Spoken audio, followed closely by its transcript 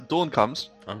dawn comes.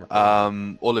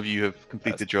 All of you have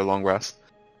completed your long rest.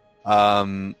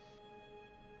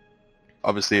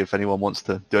 Obviously, if anyone wants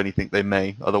to do anything, they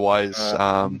may. Otherwise,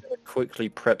 I'm gonna quickly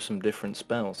prep some different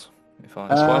spells. If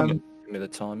I give me the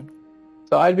time.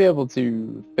 So I'd be able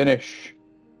to finish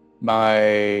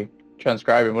my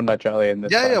transcribing, wouldn't I, Charlie? In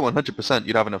this yeah, time? 100%.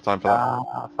 You'd have enough time for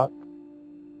that. Fuck.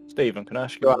 Stephen, can I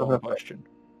ask you one question?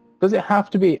 Does it have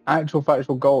to be actual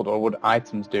factual gold, or would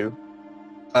items do?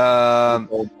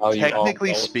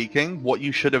 Technically speaking, what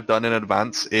you should have done in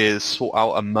advance is sort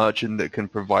out a merchant that can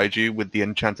provide you with the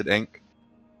enchanted ink.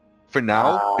 For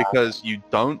now, because you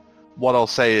don't, what I'll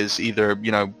say is either,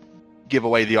 give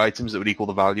away the items that would equal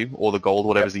the value, or the gold,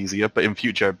 whatever's easier, but in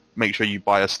future, make sure you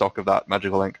buy a stock of that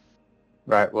magical ink.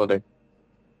 Right, will do.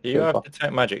 Do you have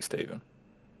detect magic, Stephen?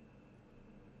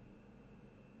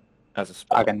 As a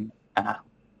spell?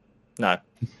 No.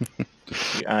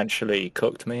 You actually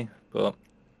cooked me, but...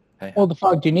 Hey. What the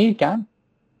fuck do you need, Gan?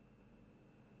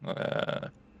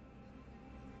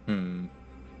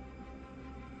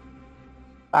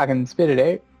 I can spit it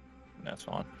out. That's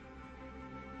fine.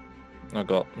 I've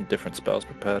got different spells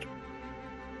prepared.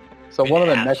 So one of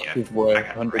the necklaces worth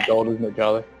 100 gold, isn't it,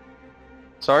 Charlie?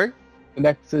 Sorry? The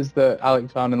necklaces that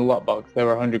Alex found in the lockbox, they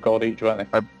were 100 gold each, weren't they?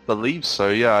 I believe so,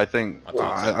 yeah, I think...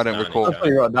 I don't recall. That's what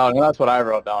you wrote down, and that's what I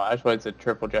wrote down. I just wanted to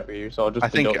triple check with you, so I'll just...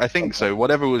 I think so.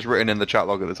 Whatever was written in the chat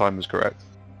log at the time was correct.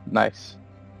 Nice.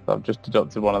 So I've just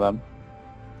deducted one of them.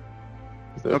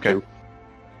 Okay.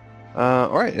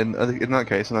 Alright, in that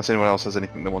case, unless anyone else has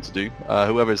anything they want to do,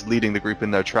 whoever's leading the group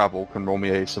in their travel can roll me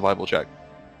a survival check.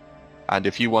 And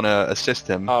if you want to assist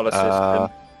him... I'll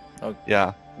assist him.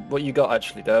 Yeah. What you got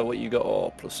actually there? What you got are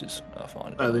pluses. I'll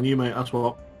find it. Then you mate, that's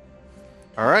what.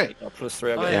 Alright.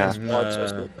 +3, I get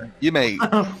 +5, you make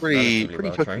pretty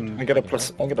fucking... I get a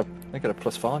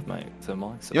 +5, mate, to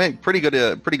mine. So. You make pretty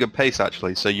good pace,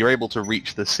 actually, so you're able to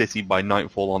reach the city by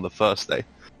nightfall on the first day.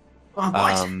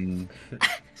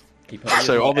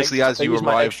 So obviously as you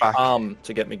arrive back...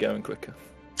 to get me going quicker.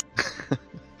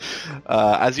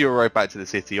 As you arrive back to the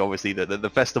city, obviously the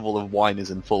festival of wine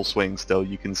is in full swing still.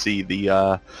 You can see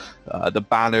the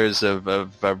banners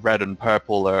of red and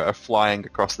purple are flying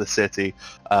across the city.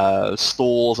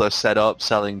 Stalls are set up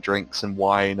selling drinks and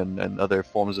wine and other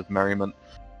forms of merriment.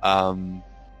 The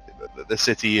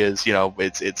city is,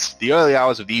 it's the early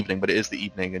hours of the evening, but it is the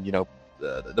evening, and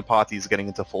the party's getting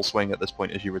into full swing at this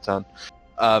point as you return.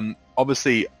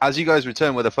 Obviously, as you guys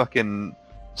return with a fucking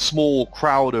small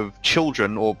crowd of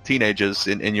children or teenagers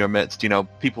in your midst,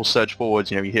 people surge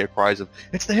forwards, you hear cries of,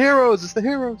 "It's the heroes! It's the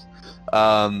heroes!"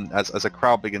 As a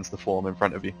crowd begins to form in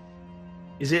front of you.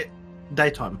 Is it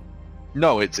daytime?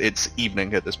 No, it's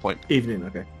evening at this point. Evening,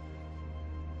 okay.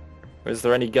 Is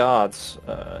there any guards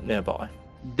nearby?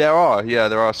 There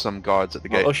are some guards at the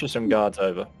gate. I'll usher some guards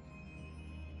over.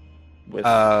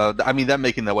 They're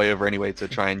making their way over anyway to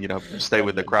try and, stay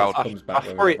with the crowd.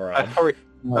 I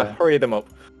hurry them up.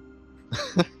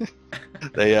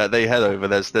 They head over.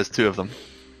 There's two of them.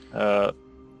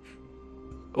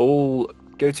 All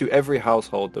go to every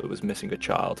household that was missing a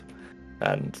child,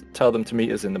 and tell them to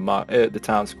meet us in the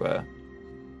town square.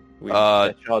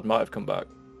 Their child might have come back.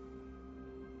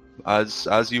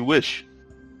 As you wish,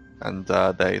 and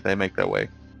they make their way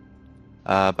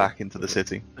back into the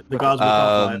city. The guards were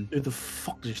like, who the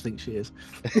fuck do you think she is?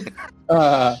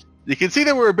 You can see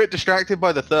they were a bit distracted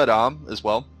by the third arm as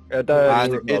well.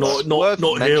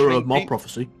 Not hero of my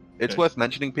prophecy. It's worth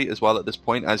mentioning, Pete, as well at this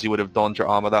point, as you would have donned your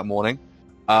armor that morning.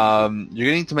 You're going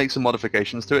to need to make some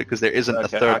modifications to it because there isn't a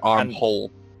third arm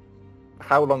hole.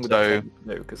 How long would that take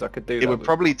to do? Because I could do that. It would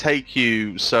probably take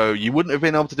you... So you wouldn't have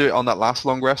been able to do it on that last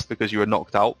long rest because you were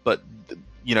knocked out. But,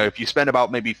 if you spend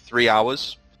about maybe 3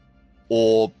 hours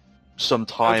or some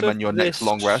time on your next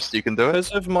long rest, you can do it.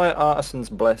 Because of my artisan's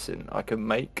blessing, I can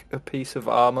make a piece of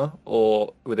armor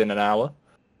or within an hour.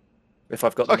 If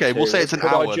I've got the we'll say it's an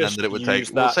hour then that it would take.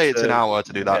 We'll say it's an hour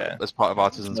to do that as part of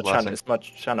Artisan's Blessing. It's my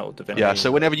channel divinity. Yeah,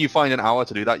 so whenever you find an hour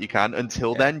to do that, you can.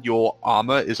 Until then, your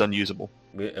armor is unusable.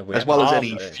 As well as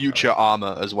any future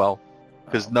armor as well.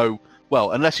 Because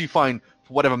unless you find,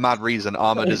 for whatever mad reason,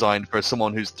 armor designed for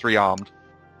someone who's 3-armed.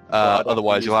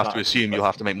 Otherwise, you'll have to assume you'll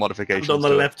have to make modifications. On the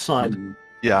left side.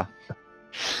 Yeah.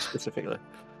 Specifically.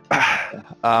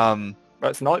 Right,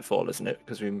 it's nightfall, isn't it?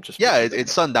 Because we just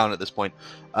it's sundown at this point.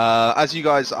 As you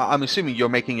guys, I'm assuming you're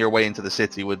making your way into the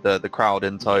city with the crowd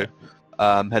in tow,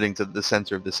 heading to the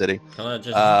center of the city.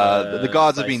 The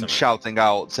guards have been shouting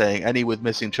out, saying, "Any with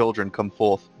missing children, come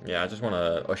forth." Yeah, I just want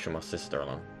to usher my sister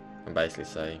along and basically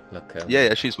say, "Look,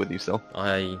 yeah, she's with you still."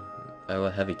 I owe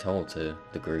a heavy toll to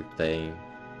the group. I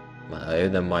owe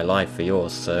them my life for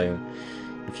yours, so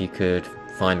if you could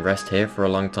find rest here for a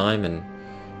long time and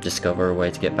discover a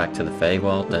way to get back to the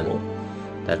Feywild, then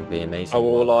that would be amazing. I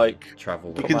will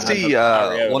travel. You can see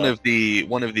one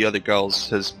of the other girls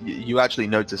has. You actually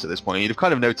notice at this point. You've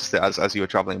kind of noticed it as you were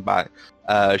traveling back.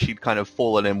 She'd kind of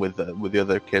fallen in with the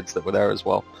other kids that were there as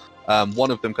well.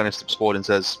 One of them kind of steps forward and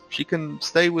says, "She can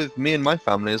stay with me and my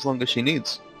family as long as she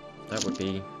needs." That would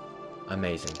be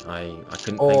amazing. I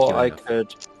couldn't thank you enough. I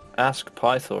could ask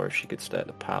Pythor if she could stay at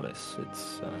the palace.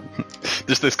 It's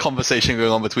There's this conversation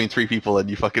going on between three people, and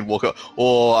you fucking walk up.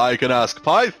 Or I can ask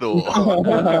Pythor.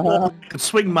 I can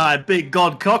swing my big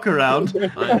god cock around.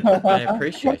 I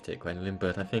appreciate it, Gwendolyn,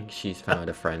 but I think she's found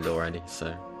a friend already,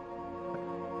 so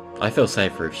I feel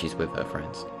safer if she's with her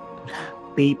friends.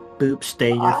 Beep boop,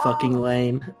 stay your fucking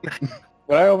lane.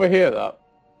 Would I overhear that?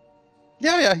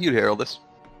 Yeah, you hear all this.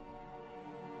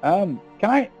 Can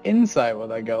I insight what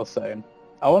that girl's saying?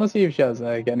 I want to see if she has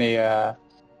like any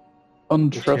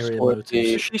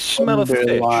untrustworthy. Does she smell a fish?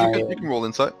 You can roll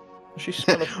insight. Does she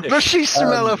smell a fish? Does she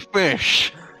smell a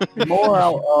fish? More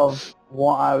out of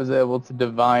what I was able to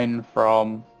divine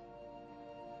from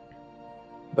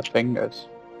the fingers.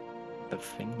 The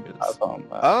fingers.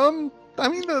 I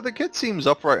mean, the kid seems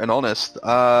upright and honest.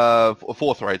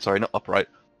 Forthright, sorry, not upright.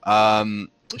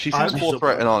 She seems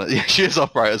forthright and honest. Yeah, she is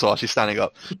upright as well. She's standing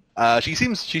up. She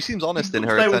seems honest in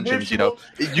her intentions. You know,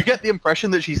 you get the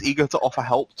impression that she's eager to offer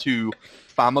help to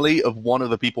family of one of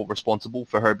the people responsible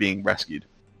for her being rescued.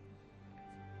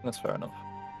 That's fair enough.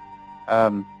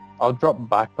 I'll drop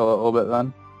back a little bit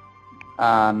then,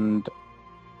 and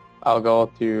I'll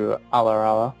go to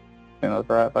Alarala. I think that's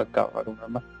right. If I can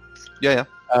remember. Yeah.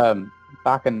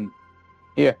 Back and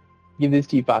here, give this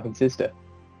to your fucking sister.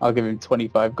 I'll give him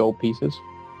 25 gold pieces.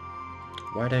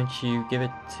 Why don't you give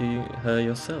it to her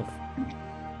yourself?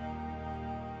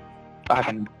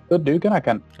 Fucking good dude, I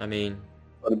can. I mean,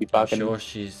 I'm sure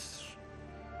she's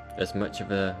as much of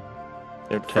a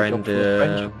They'd take friend up for a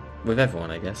friendship. with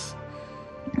everyone, I guess.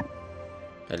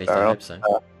 At least Fair I hope enough.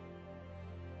 so.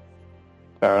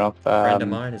 Fair enough. A friend of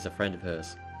mine is a friend of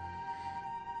hers.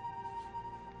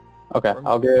 Okay,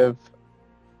 I'll give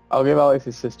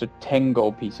Alex's sister 10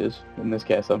 gold pieces in this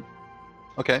case then.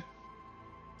 Okay.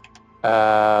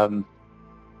 And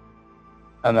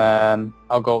then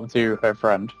I'll go up to her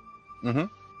friend. Mm-hmm.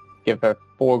 Give her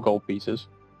 4 gold pieces.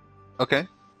 Okay.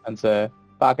 And say,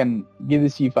 fucking give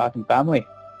this to your fucking family.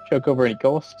 She'll cover any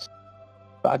costs.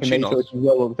 Fucking She make sure knows. she's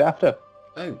well looked after.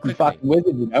 Oh, You quickly, fucking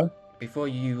wizard, you know? before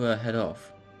you head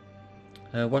off,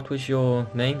 what was your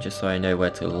name, just so I know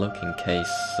where to look in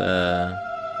case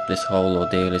this whole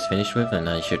ordeal is finished with and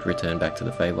I should return back to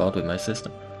the Feywild with my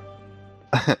sister?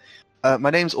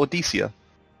 My name's Odyssey. Okay,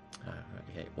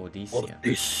 Odyssey.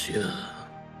 Odyssey.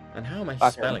 And how am I Okay.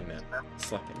 spelling that?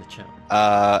 Slack in the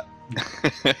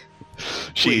chat.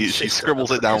 She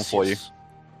scribbles it down for you.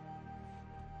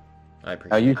 I Now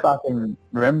appreciate you it. fucking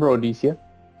remember Odyssey.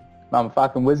 I'm a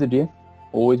fucking wizard, you.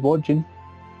 Always watching.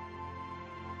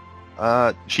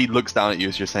 She looks down at you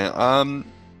as you're saying,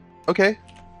 okay.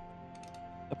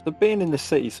 After being in the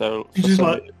city, so She's just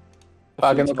like,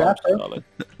 Fucking look after.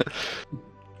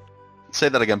 Say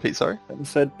that again, Pete, sorry. And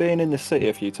said, being in the city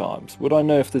a few times, would I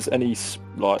know if there's any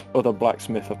like other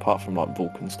blacksmith apart from like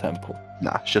Vulcan's temple?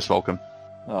 Nah, it's just Vulcan.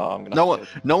 Oh, I'm gonna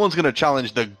No one's gonna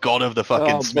challenge the god of the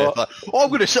fucking Oh, smith. but- Like, I'm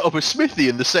gonna set up a smithy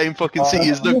in the same fucking city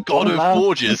as the god of now-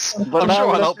 forges. But I'm now sure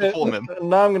gonna I'll have to- outperform him.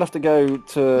 Now I'm gonna have to go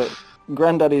to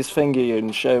Granddaddy's thingy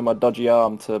and show my dodgy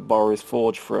arm to borrow his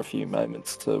forge for a few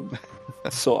moments to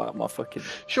sort out my fucking...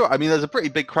 Sure, I mean, there's a pretty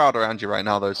big crowd around you right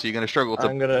now, though, so you're gonna struggle to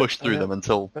I'm gonna- push through them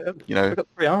until, you know... I've got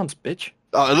 3 arms, bitch.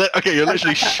 Oh, okay, you're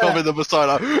literally shoving them aside,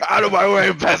 like, out of my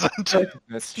way, peasant!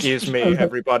 Excuse me,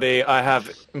 everybody. I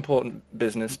have important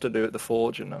business to do at the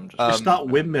forge, and I'm just... it's not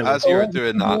windmill. As you're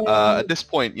doing that, at this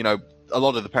point, you know, a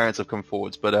lot of the parents have come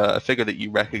forwards, but a figure that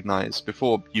you recognise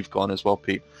before you've gone as well,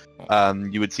 Pete,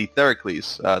 you would see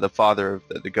Theracles, the father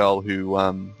of the girl who,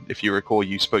 if you recall,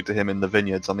 you spoke to him in the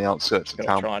vineyards on the outskirts of gonna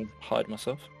town. try and hide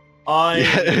myself.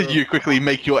 Yeah, you quickly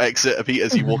make your exit, Pete,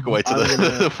 as you walk away to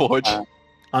the forge.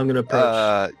 I'm gonna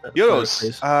approach.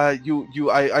 Euros,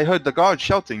 I heard the guard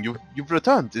shouting. You've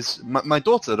returned. Is my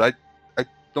daughter? I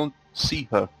don't see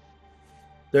her.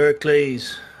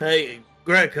 Theracles. Hey,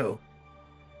 Greco.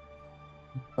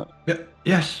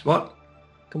 Yes, what?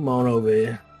 Come on over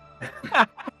here.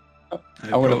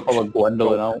 I'm gonna follow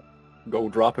Gwendolyn out. Go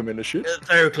drop him in the shit.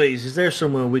 Theracles, is there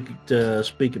somewhere we could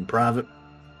speak in private?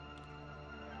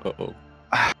 Uh-oh.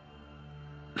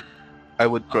 I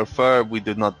would prefer we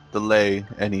do not delay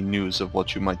any news of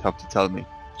what you might have to tell me.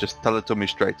 Just tell it to me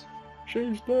straight.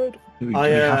 She's dead. Do we I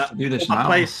have to do this now?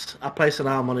 I place an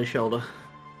arm on his shoulder.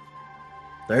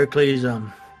 Heracles, I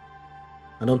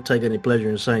don't take any pleasure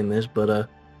in saying this, but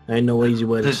ain't no easy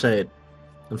way to say it.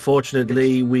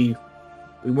 Unfortunately, we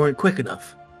weren't quick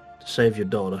enough to save your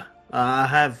daughter. I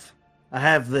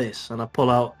have this, and I pull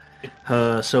out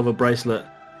her silver bracelet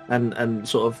and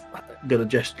sort of gonna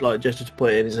gesture to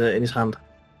put it in his hand.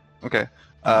 Okay.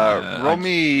 Roll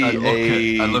me I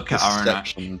look at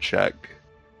deception check.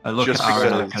 I look at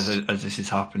Aranack as this is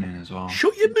happening as well.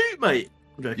 Shut your boot, mate.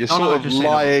 You're sort of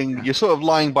lying. You're sort of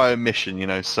lying by omission, you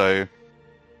know. So.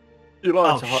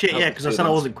 Oh shit! Yeah, because I said I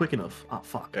wasn't quick enough. Oh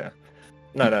fuck. Yeah.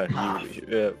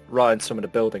 No. Ryan summoned a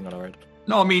building on our end.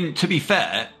 No, I mean, to be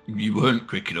fair, you weren't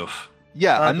quick enough.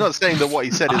 Yeah, I'm not saying that what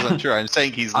he said is untrue. I'm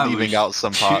saying he's leaving out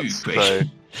some parts. So.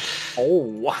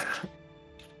 Oh.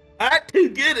 I too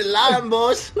good at lying,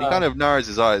 boss. He kind of narrows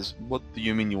his eyes. What do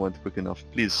you mean you weren't quick enough?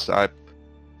 Please,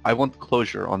 I want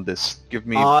closure on this. Give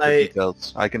me the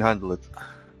details. I can handle it.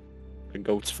 And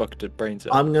go to fuck the brains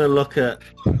out. I'm gonna look at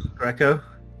Greco.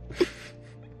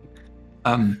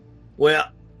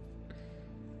 Well,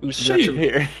 who's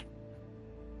here?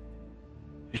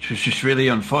 It was just really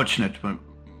unfortunate when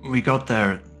we got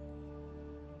there.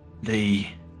 The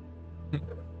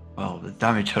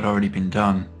damage had already been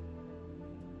done.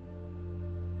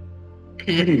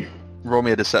 Roll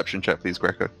me a deception check, please,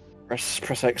 Greco.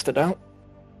 Press X to doubt.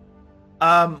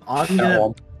 I'm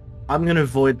gonna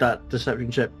avoid that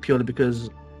deception check purely because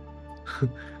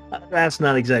that's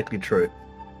not exactly true.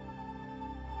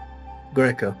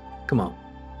 Greco, come on.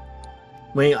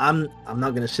 I mean, I'm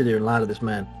not gonna sit here and lie to this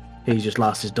man. He's just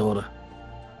lost his daughter.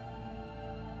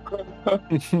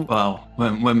 Well,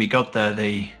 when we got there,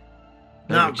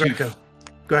 No,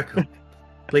 Greco,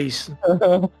 please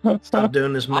stop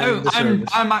doing this, man.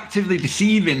 I'm actively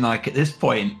deceiving, like, at this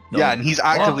point. Yeah, and he's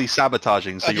actively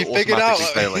sabotaging, so you're automatically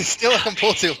failing. He's still a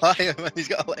compulsive liar, man. He's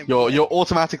got to let him You're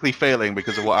automatically failing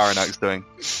because of what Aranack's doing.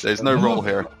 There's no roll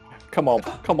here. Come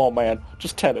on, man.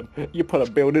 Just tell him. You put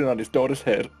a building on his daughter's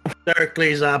head.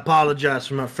 Heracles, I apologize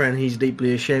for my friend. He's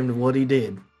deeply ashamed of what he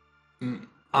did.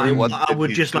 I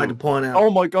would just like to point out... Oh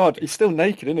my god, he's still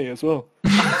naked, isn't he, as well?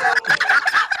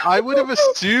 I would have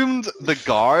assumed the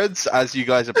guards, as you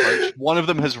guys approach, one of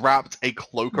them has wrapped a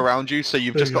cloak around you, so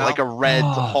you've just got like a red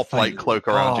hoplite cloak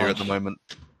around you at the moment.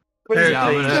 Yeah,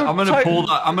 I'm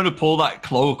gonna pull that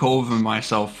cloak over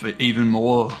myself even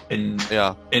more in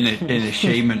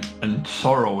shame and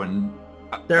sorrow and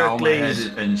bow my head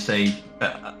and say,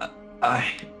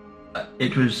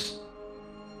 it was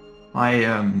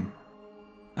and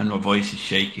my voice is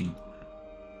shaking.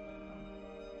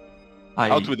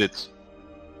 Out with it.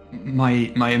 My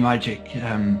magic.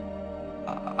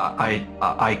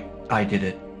 I did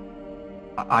it.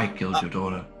 I killed your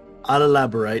daughter. I'll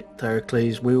elaborate,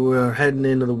 Heracles. We were heading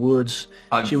into the woods.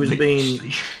 She was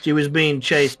being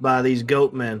chased by these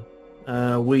goat men.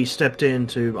 We stepped in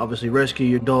to obviously rescue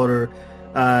your daughter,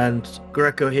 and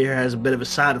Greco here has a bit of a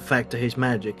side effect to his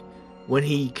magic. When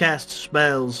he casts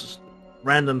spells,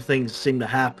 random things seem to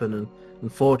happen, and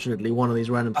unfortunately, one of these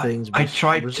random things. I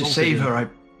tried to save her. I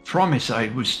promise. I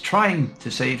was trying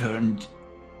to save her, and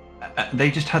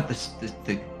they just had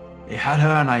they had her,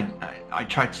 and I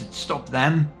tried to stop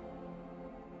them.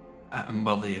 And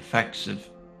the effects of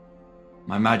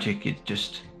my magic, it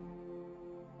just,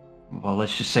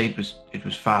 let's just say it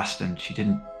was fast, and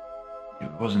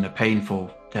it wasn't a painful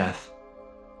death,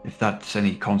 if that's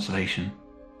any consolation.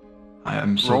 I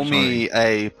am so sorry. Roll me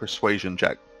a persuasion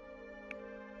check.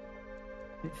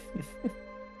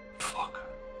 Fuck.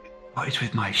 What is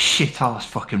with my shit-ass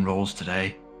fucking rolls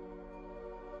today?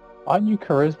 Aren't you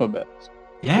charisma bits?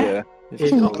 Yeah.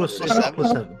 It's not plus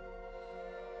 7.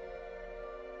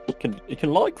 He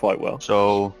can lie quite well.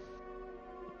 So,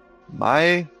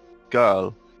 my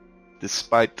girl,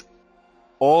 despite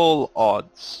all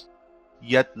odds,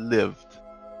 yet lived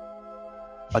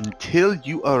until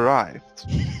you arrived.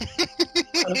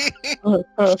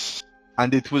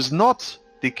 And it was not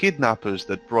the kidnappers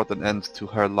that brought an end to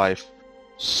her life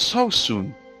so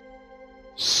soon,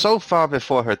 so far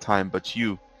before her time, but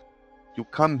you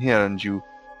come here and you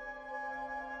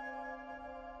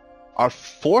are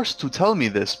forced to tell me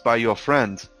this by your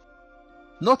friend.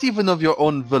 Not even of your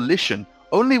own volition,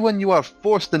 only when you are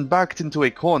forced and backed into a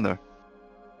corner.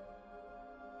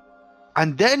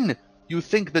 And then you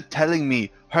think that telling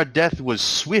me her death was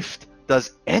swift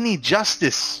does any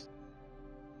justice.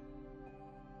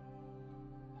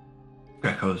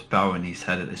 Greco's bowing his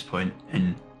head at this point,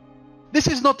 and this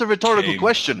is not a rhetorical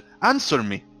question. Answer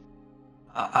me.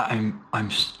 I'm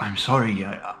sorry.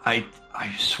 I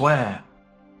swear,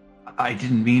 I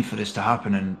didn't mean for this to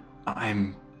happen, and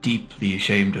I'm deeply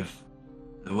ashamed of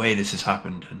the way this has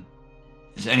happened. And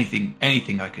if there's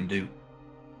anything I can do,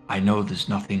 I know there's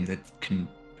nothing that can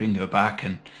bring her back,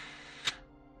 and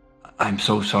I'm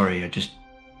so sorry.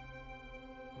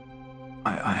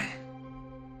 I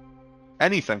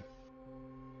Anything.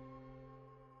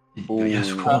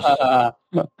 Yes, of course.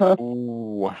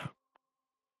 Ooh.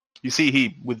 You see,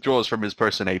 he withdraws from his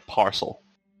person a parcel.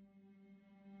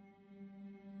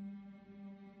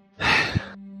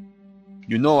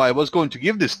 You know, I was going to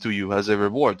give this to you as a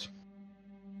reward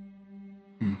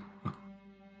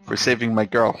for saving my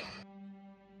girl.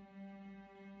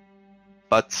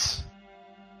 But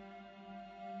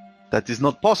that is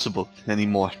not possible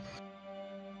anymore.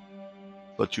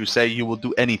 But you say you will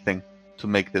do anything to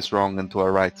make this wrong into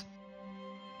a right.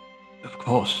 Of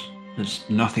course. There's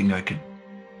nothing I could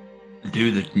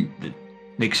do that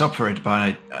makes up for it,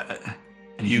 but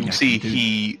you see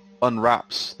he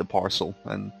unwraps the parcel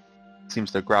and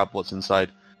seems to grab what's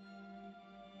inside.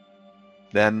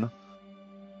 Then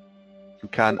you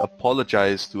can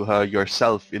apologize to her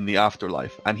yourself in the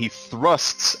afterlife. And he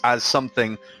thrusts as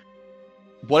something,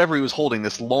 whatever he was holding,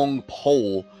 this long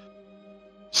pole,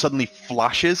 suddenly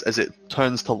flashes as it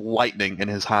turns to lightning in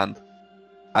his hand,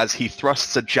 as he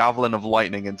thrusts a javelin of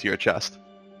lightning into your chest.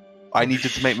 I need you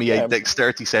to make me a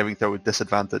dexterity saving throw with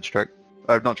disadvantage, Trick.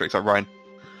 Not Trick, sorry, Ryan.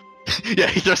 Yeah,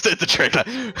 he just did the trick.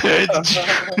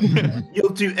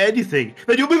 You'll do anything,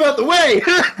 but you'll move out the way!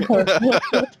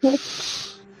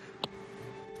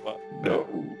 No.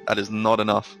 That is not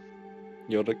enough.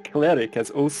 The cleric has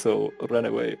also run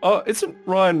away. Oh, isn't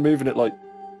Ryan moving at like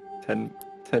 10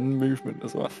 movement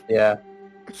as well? Yeah.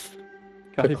 Can't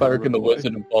The even cleric and the run away.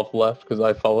 wizard both left because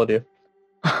I followed you.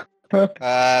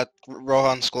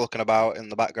 Rohan skulking about in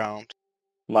the background.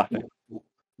 Laughing.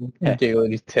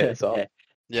 Giggling his tits off.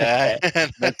 Yeah.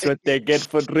 That's what they get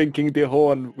for drinking the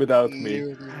horn without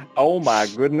me. Oh my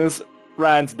goodness,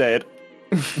 Ryan's dead.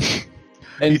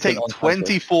 You take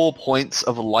 24 points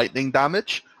of lightning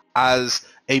damage as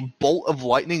a bolt of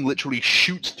lightning literally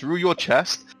shoots through your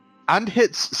chest and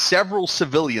hits several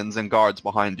civilians and guards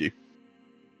behind you.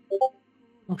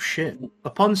 Oh shit!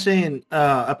 Upon seeing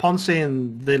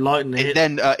the lightning, It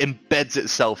then embeds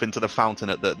itself into the fountain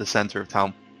at the center of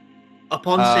town.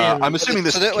 upon seeing, I'm assuming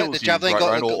this So the kills you, javelin right,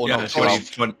 got- Ryan, or Yeah, not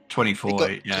as well. 24.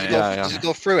 Does it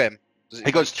go through him?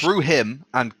 It goes through him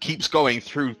and keeps going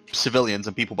through civilians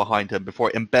and people behind him before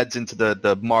it embeds into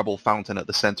the marble fountain at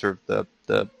the center of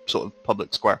the sort of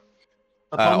public square.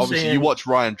 Obviously, you watch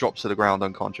Ryan drop to the ground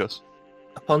unconscious.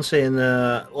 upon seeing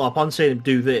him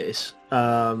do this,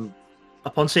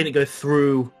 upon seeing it go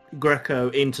through Greco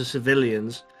into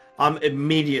civilians, I'm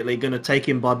immediately going to take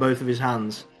him by both of his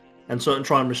hands and sort of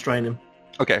try and restrain him.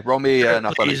 Okay, roll me an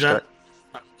athletics check.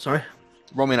 Sorry?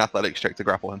 Roll me an athletics check to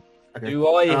grapple him. Okay. Do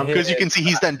I hear... Because you can see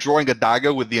he's then drawing a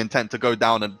dagger with the intent to go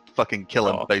down and fucking kill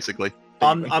him, basically.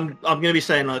 I'm going to be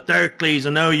saying, like, Heracles, I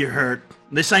know you're hurt.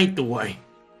 This ain't the way.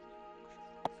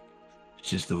 It's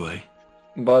just the way.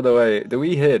 By the way, do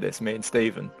we hear this, me and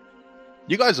Stephen?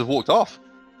 You guys have walked off.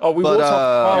 Oh, we But, walked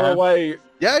off far away.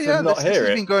 Yeah, To not this hear has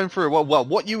it. been going through. Well,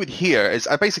 what you would hear is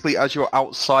basically as you're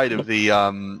outside of the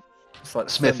It's like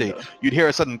smithy, thunder. you'd hear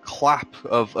a sudden clap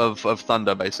of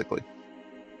thunder, basically.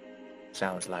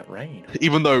 Sounds like rain.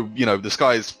 Even though, the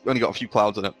sky's only got a few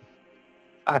clouds in it.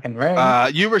 I can ring.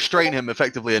 You restrain him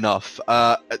effectively enough.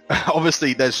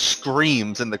 Obviously, there's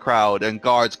screams in the crowd, and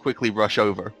guards quickly rush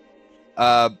over.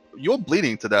 You're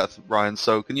bleeding to death, Ryan,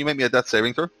 so can you make me a death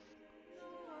saving throw?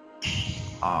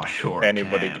 Oh, sure.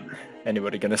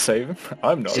 Anybody gonna save him?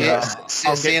 I'm not.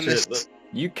 Seeing this,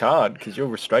 You can't, because you're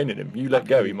restraining him. You let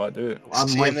go, he might do it. I'm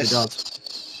Seeing waiting for this-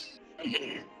 guards.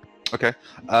 Okay.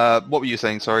 What were you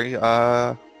saying, sorry?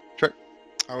 Trick?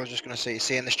 I was just gonna say,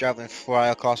 seeing this javelin fly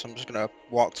across, I'm just gonna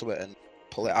walk to it and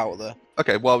pull it out of there.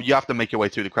 Okay, well, you have to make your way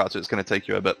through the crowd, so it's going to take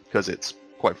you a bit, because it's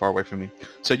quite far away from you.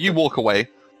 So you walk away.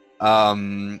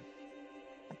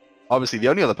 Obviously, the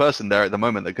only other person there at the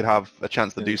moment that could have a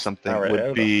chance to do something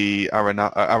would be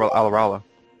Alarala.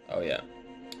 Oh yeah.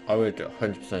 I would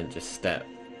 100% just step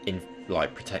in,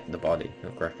 like, protect the body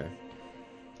of Greco.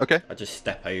 Okay. I'd just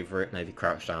step over it, maybe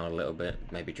crouch down a little bit,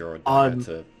 maybe draw a I'm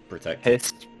dagger to protect it.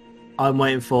 Pissed. I'm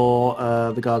waiting for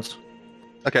the guards.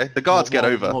 Okay, the guards get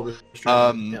over.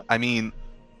 I mean,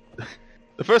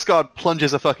 the first guard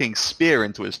plunges a fucking spear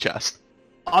into his chest.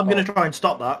 I'm going to try and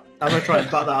stop that. I'm going to try and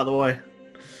bat that out of the way.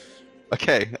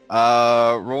 Okay,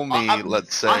 roll me,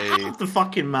 let's say... I have the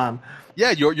fucking man.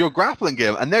 Yeah, you're grappling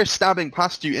him, and they're stabbing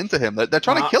past you into him. They're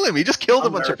trying to kill him. He just killed a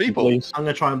bunch of people. I'm going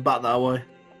to try and bat that away.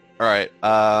 Alright,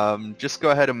 just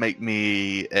go ahead and make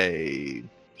me a...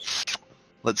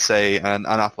 Let's say an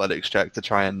athletics check to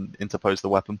try and interpose the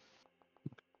weapon.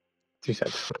 2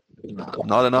 seconds.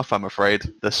 Not enough, I'm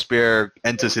afraid. The spear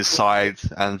enters his side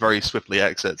and very swiftly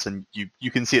exits, and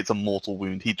you can see it's a mortal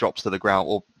wound. He drops to the ground,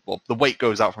 or well, the weight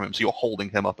goes out from him, so you're holding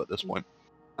him up at this point.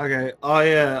 Okay,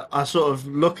 I sort of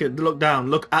look at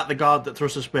the guard that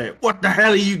thrusts the spear. What the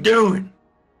hell are you doing?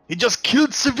 He just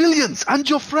killed civilians and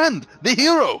your friend, the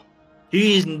hero.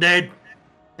 He isn't dead.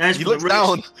 He looks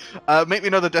down. Make me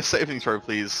another death saving throw,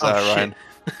 please, Ryan.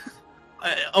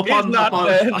 He's not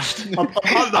dead.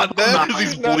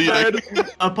 He's bleeding.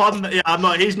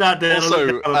 He's not dead.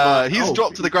 Also, he's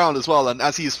dropped to the ground as well, and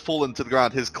as he's fallen to the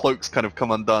ground, his cloak's kind of come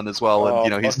undone as well,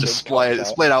 and he's just splayed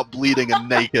out, bleeding and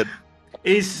naked.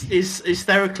 Is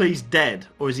Therocles dead,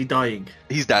 or is he dying?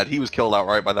 He's dead. He was killed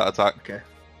outright by that attack. Okay.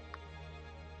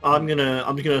 I'm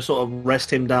gonna sort of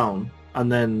rest him down,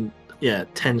 and then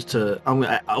tends to.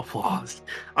 Let's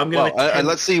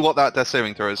see what that death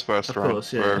saving throw is first,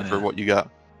 Ryan, for what you got.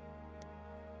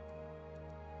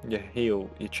 Your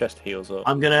chest heals up.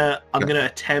 I'm gonna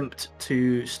attempt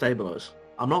to stabilize.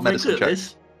 I'm not very good at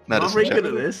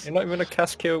this. You're not even gonna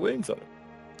cast Cure Wounds on him.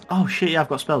 Oh shit! Yeah, I've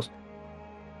got spells.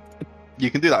 You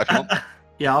can do that if you want.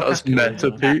 Yeah, I'll cast Cure Wounds.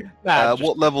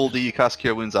 What level do you cast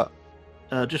Cure Wounds at?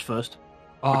 Just first.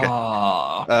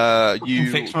 Okay.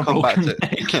 You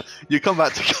come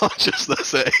back to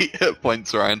consciousness at 8 hit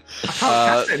points, Ryan.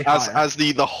 As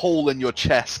the hole in your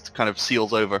chest kind of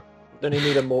seals over. Don't you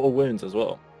need a mortal wounds as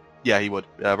well? Yeah, he would.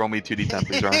 Roll me 2d10,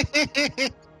 please, Ryan.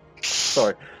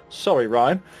 Sorry,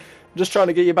 Ryan. I'm just trying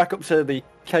to get you back up to the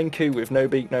Kenku with no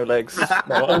beak, no legs. I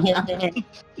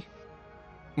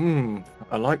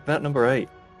like that number 8.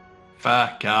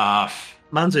 Fuck off.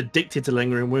 Man's addicted to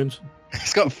lingering wounds.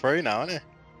 He's got 3 now, hasn't he?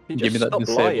 Give me that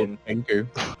disabled Kenku.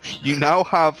 You now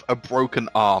have a broken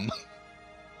arm.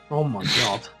 Oh my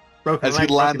god. As he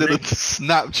landed and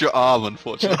snapped your arm,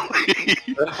 unfortunately.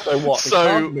 So what? So,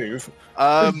 can't move.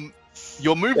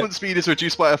 Your movement speed is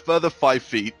reduced by a further 5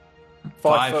 feet.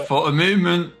 5 foot of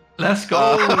movement. Let's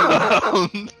go.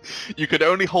 You can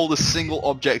only hold a single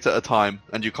object at a time,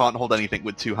 and you can't hold anything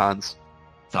with 2 hands.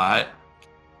 It's alright.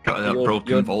 Got that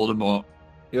broken Voldemort.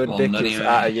 Your dick is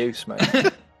out of use,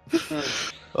 mate.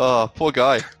 Oh, poor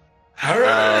guy.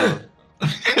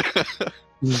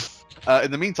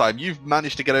 In the meantime, you've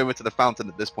managed to get over to the fountain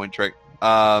at this point, Trick.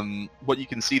 What you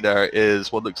can see there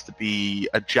is what looks to be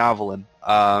a javelin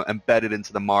embedded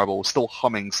into the marble, still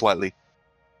humming slightly.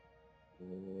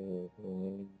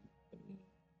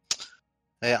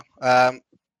 Yeah. I'm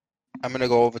going to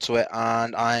go over to it,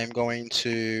 and I'm going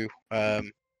to...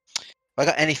 if I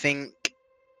got anything...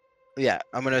 Yeah,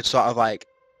 I'm going to sort of like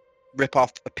rip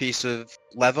off a piece of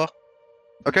leather.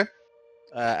 Okay.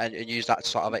 And use that to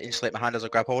sort of like insulate my hand as I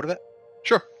grab hold of it.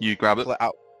 Sure. You grab it. Pull it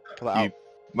out.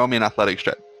 Roll me an athletics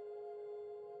check.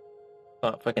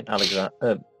 Oh, fucking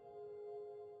Alexander.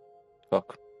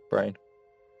 Fuck. Brain.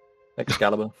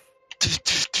 Excalibur.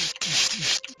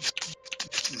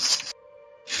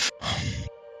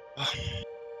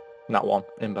 That one.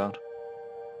 Inbound.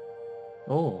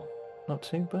 Oh, not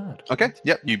too bad. Okay.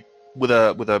 Yep. You with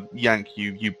a yank,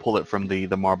 you pull it from the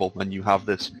marble, and you have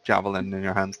this javelin in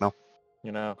your hands now.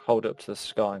 Hold it up to the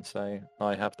sky and say,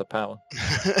 I have the power.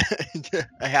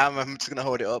 I am. I'm just going to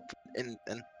hold it up and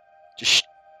just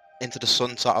into the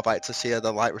sun, sort of like to see how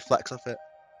the light reflects off it.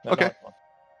 Okay. Nice one.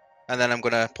 And then I'm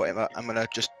going to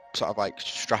just sort of like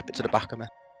strap it to the back of me.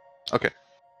 Okay.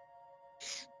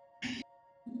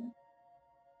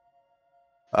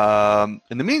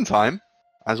 In the meantime,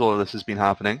 as all of this has been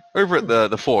happening, over at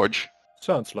the forge...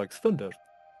 Sounds like thunder.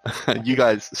 You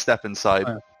guys step inside.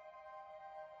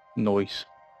 Noise.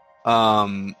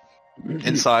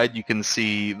 Inside, you can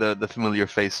see the familiar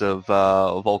face of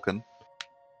Vulcan.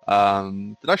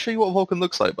 Did I show you what Vulcan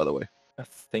looks like, by the way? I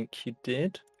think you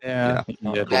did. Yeah.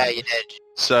 Yeah, you did.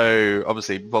 So,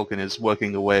 obviously, Vulcan is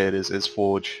working away at his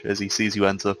forge as he sees you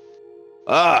enter.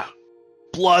 Ah!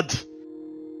 Blood!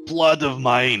 Blood of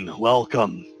mine,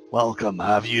 welcome. Welcome.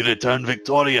 Have you returned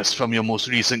victorious from your most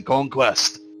recent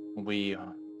conquest? We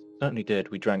certainly did.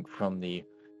 We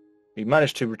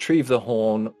managed to retrieve the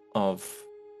horn of...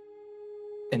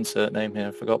 Insert name here.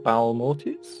 I forgot.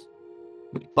 Balmortius?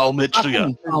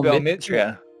 Balmitria.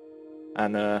 Balmitria.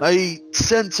 And I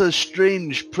sense a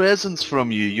strange presence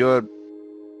from you. Your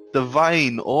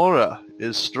divine aura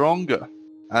is stronger,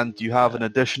 and you have an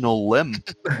additional limb.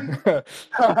 So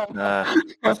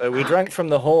we drank from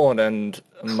the horn, and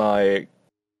my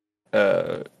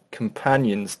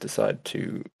companions decided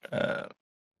to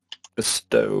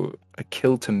bestow a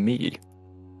kill to me,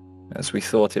 as we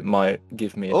thought it might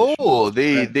give me...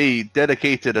 They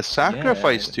dedicated a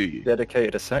sacrifice to you.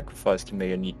 Dedicated a sacrifice to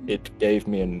me, and it gave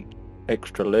me an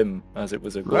extra limb, as it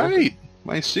was a god. Right.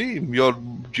 I see. You're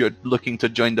looking to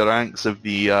join the ranks of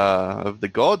the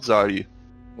gods, are you?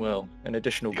 Well, an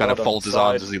additional He kind of god on folds the his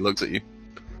arms side. as he looks at you.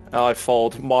 I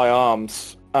fold my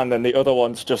arms, and then the other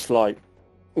one's just like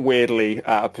weirdly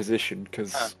out of position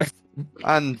because.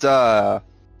 And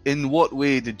in what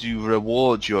way did you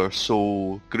reward your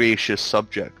so gracious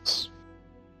subjects?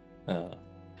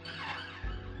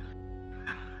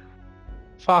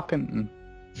 Fucking...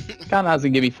 Can't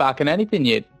hasn't give me fucking anything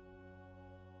yet.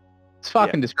 It's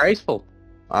fucking disgraceful.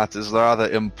 That is rather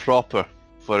improper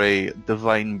for a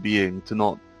divine being to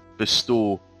not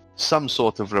bestow some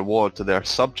sort of reward to their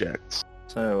subjects.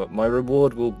 So my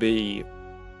reward will be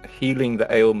healing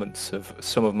the ailments of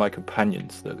some of my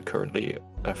companions that are currently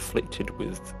afflicted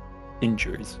with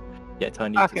injuries. Yet I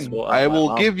need to sort out I my will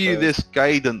arm give you first. this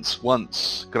guidance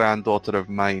once, granddaughter of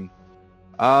mine.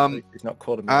 He's not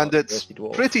calling me And out, it's dirty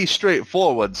dwarf. pretty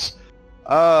straightforwards.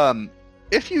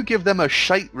 If you give them a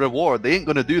shite reward, they ain't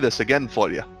going to do this again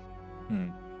for you.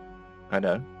 I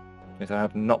know, because I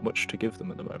have not much to give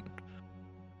them at the moment.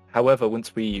 However,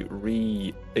 once we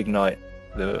reignite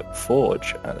the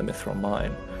forge at the Mithron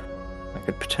mine, I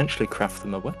could potentially craft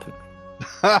them a weapon.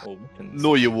 Or weapons.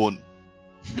 No, you won't.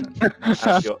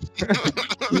 I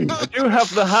do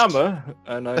have the hammer,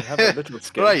 and I have a little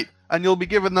skill. Right, and you'll be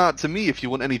giving that to me if you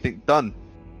want anything done.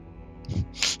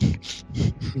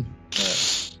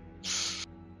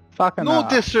 Fucking No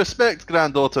disrespect,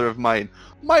 granddaughter of mine.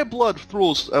 My blood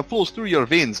flows through your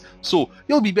veins, so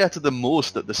you'll be better than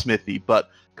most at the smithy, but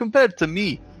compared to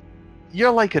me,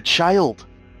 you're like a child.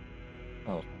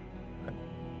 Oh.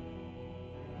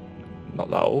 Not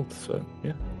that old, so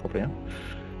yeah, probably am.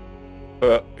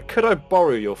 Could I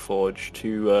borrow your forge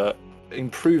to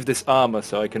improve this armor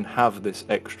so I can have this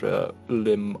extra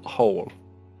limb whole?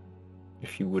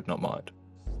 If you would not mind.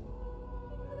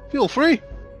 Feel free.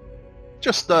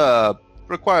 Just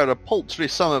require a paltry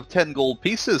sum of 10 gold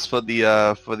pieces for the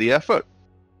effort.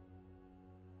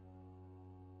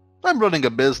 I'm running a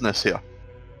business here.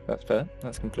 That's fair.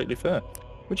 That's completely fair.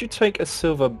 Would you take a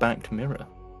silver-backed mirror?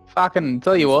 Fucking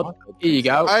tell you what, here you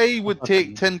go. I would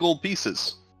take 10 gold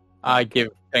pieces. I give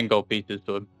 10 gold pieces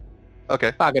to him.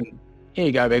 Okay. Fucking, here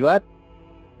you go, big lad.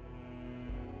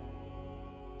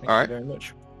 Thank Alright. you very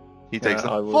much. He takes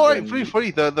I them. will Alright, then-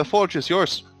 free. The forge is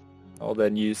yours. I'll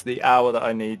then use the hour that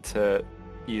I need to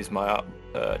use my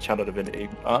Channel Divinity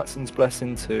Artson's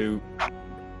Blessing to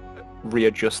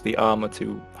readjust the armor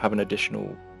to have an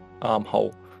additional arm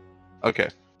hole. Okay.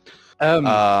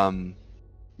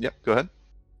 Yep, go ahead.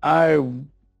 I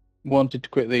wanted to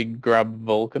quickly grab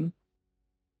Vulcan.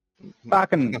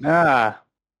 Fucking,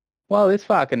 well, this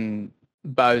fucking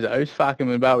bozo's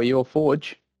fucking about with your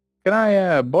forge. Can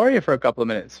I borrow you for a couple of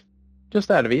minutes? Just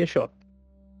out of earshot.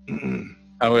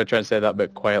 I'm going to try and say that a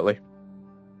bit quietly.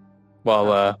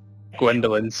 While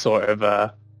Gwendolyn's sort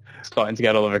of starting to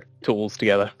get all of her tools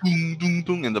together. Boom, boom,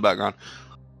 boom in the background.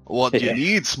 What do you Yeah.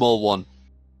 need, small one?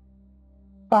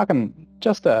 Fucking,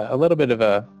 just a little bit of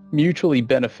a mutually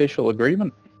beneficial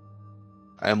agreement.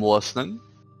 I'm listening.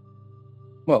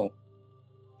 Well,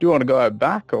 do you want to go out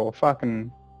back or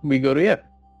fucking we go to here?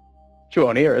 She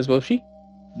won't hear us, will she?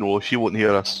 No, she won't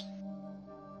hear us.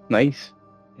 Nice.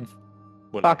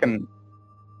 Well, Fucking.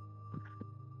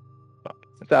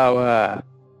 So,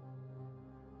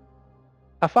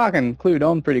 I fucking clued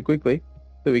on pretty quickly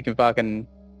so we can fucking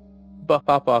buff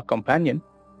up our companion.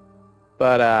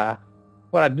 But,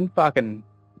 what I didn't fucking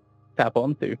tap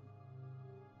onto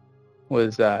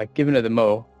was, giving her the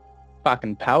more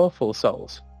fucking powerful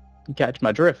souls. You catch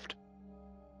my drift?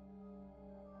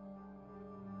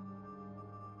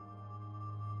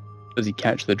 Does he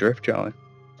catch the drift, Charlie?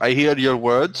 I hear your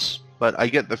words, but I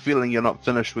get the feeling you're not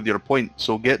finished with your point,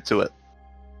 so get to it.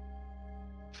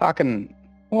 Fucking...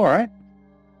 Alright.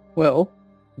 Well,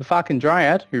 the fucking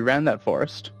dryad who ran that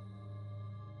forest,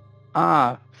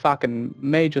 fucking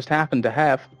may just happen to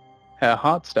have her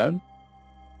heartstone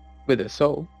with her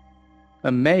soul,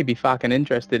 and may be fucking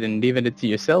interested in giving it to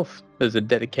yourself as a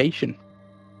dedication.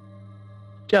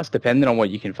 Just depending on what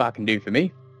you can fucking do for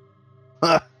me.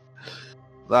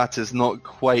 That is not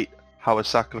quite how a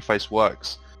sacrifice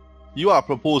works. You are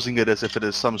proposing it as if it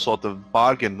is some sort of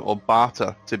bargain or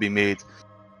barter to be made.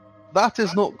 That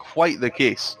is not quite the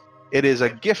case. It is a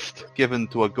gift given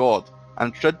to a god,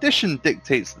 and tradition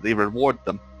dictates that they reward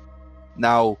them.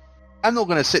 Now, I'm not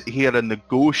going to sit here and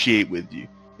negotiate with you.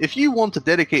 If you want to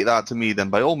dedicate that to me, then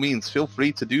by all means feel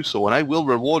free to do so, and I will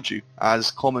reward you,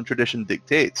 as common tradition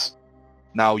dictates.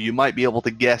 Now, you might be able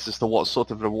to guess as to what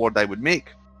sort of reward I would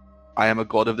make. I am a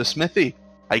god of the smithy.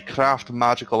 I craft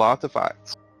magical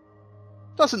artifacts.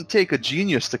 It doesn't take a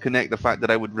genius to connect the fact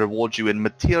that I would reward you in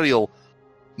material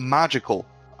magical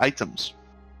items.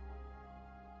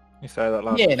 You say that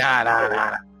loud. Yeah,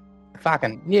 nah.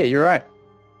 Fucking, yeah, you're right.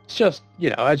 It's just,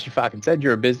 as you fucking said,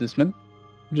 you're a businessman.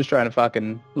 I'm just trying to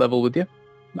fucking level with you.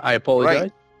 I apologize.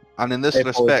 Right. And in this I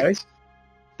apologize. respect,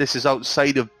 this is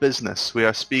outside of business. We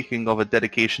are speaking of a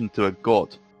dedication to a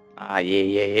god. Ah,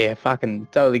 yeah. Fucking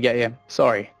totally get you.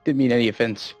 Sorry. Didn't mean any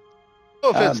offense. No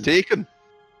offense taken.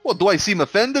 What, do I seem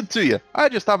offended to you? I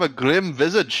just have a grim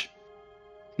visage.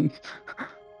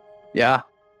 Yeah.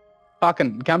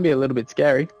 Fucking can be a little bit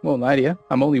scary. Won't lie to you.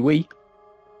 I'm only wee.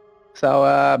 So,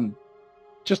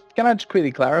 can I just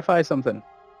quickly clarify something?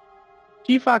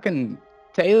 Do you fucking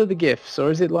tailor the gifts,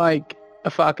 or is it like a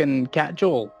fucking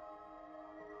catch-all?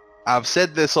 I've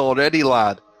said this already,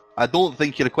 lad. I don't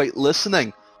think you're quite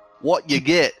listening. What you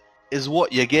get is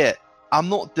what you get. I'm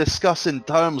not discussing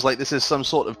terms like this is some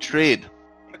sort of trade.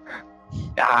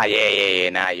 Ah, yeah.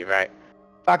 Nah, you're right.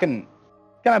 Fucking,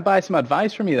 can I buy some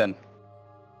advice from you then?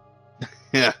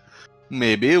 Yeah,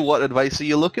 maybe. What advice are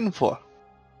you looking for?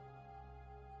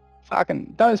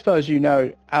 Fucking, don't suppose you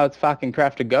know how to fucking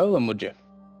craft a golem, would you?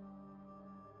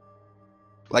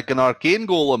 Like an arcane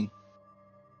golem?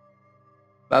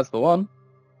 That's the one.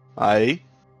 Aye.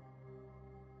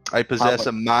 I possess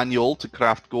a manual to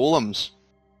craft golems.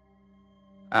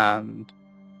 And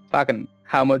fucking,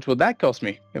 how much would that cost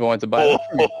me if I wanted to buy that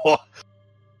from you?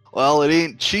 Well, it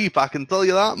ain't cheap, I can tell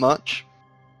you that much.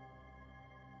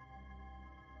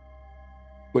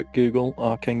 Quick Google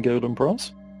arcane golem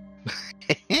price.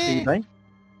 eBay.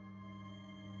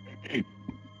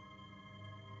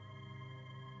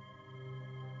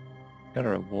 Gotta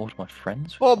reward my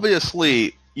friends.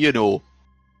 Obviously,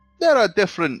 there are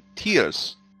different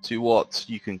tiers to what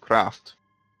you can craft.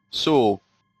 So,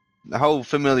 how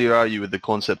familiar are you with the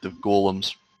concept of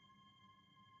golems?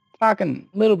 Fucking,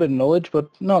 little bit of knowledge, but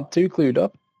not too clued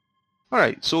up.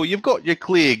 Alright, so you've got your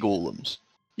clay golems,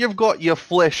 you've got your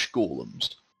flesh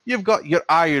golems, you've got your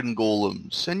iron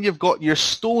golems, and you've got your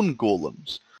stone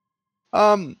golems.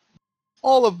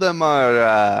 All of them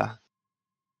are,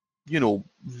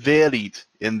 varied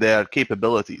in their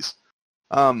capabilities.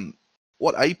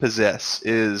 What I possess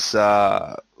is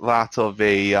that of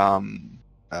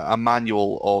a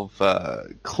manual of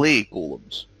clay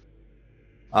golems.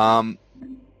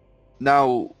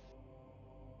 Now,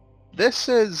 this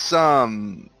is a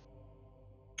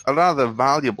rather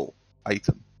valuable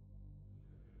item.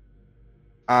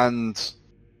 And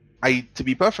to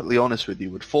be perfectly honest with you,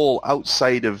 would fall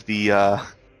outside of the,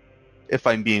 if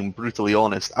I'm being brutally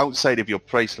honest, outside of your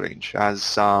price range,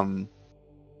 as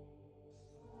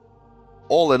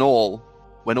all in all,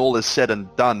 when all is said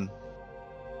and done,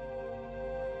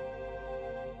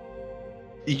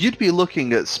 you'd be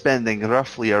looking at spending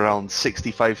roughly around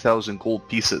 65,000 gold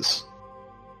pieces.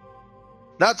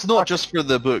 That's not just for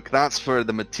the book, that's for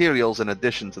the materials in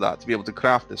addition to that, to be able to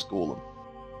craft this golem.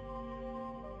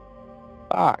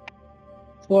 Fuck.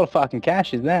 It's a lot of fucking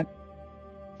cash, isn't that?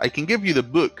 I can give you the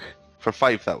book for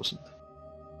 5,000.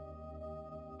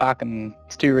 Fucking,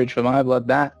 it's too rich for my blood,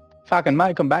 that. Fucking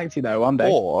might come back to you though one day.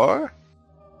 Or,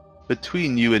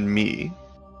 between you and me,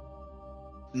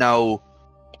 now,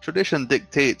 tradition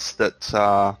dictates that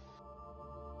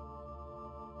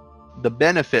the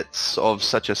benefits of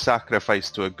such a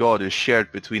sacrifice to a god is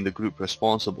shared between the group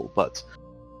responsible, but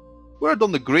word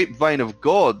on the grapevine of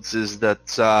gods is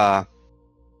that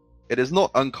it is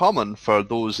not uncommon for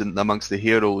those amongst the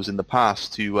heroes in the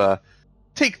past to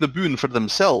take the boon for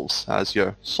themselves, as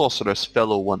your sorceress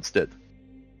fellow once did.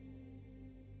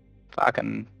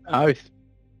 Fucking oath.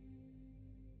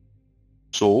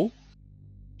 So,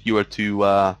 if you were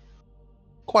to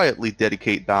quietly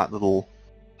dedicate that little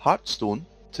heartstone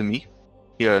to me,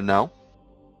 here and now,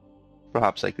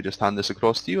 perhaps I could just hand this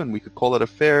across to you and we could call it a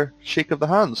fair shake of the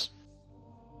hands.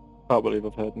 Can't believe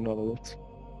I've heard none of this.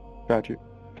 Tragic.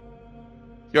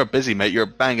 You're busy, mate. You're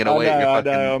banging away at your I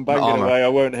fucking know, I'm banging armor. away. I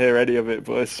won't hear any of it,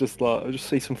 but it's just like, I just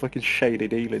see some fucking shady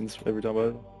dealings every time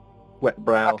I wet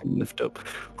brow, lift up.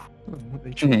 What are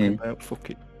you talking about? Fuck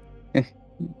it.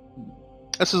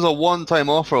 This is a one-time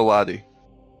offer, laddie.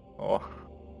 Oh.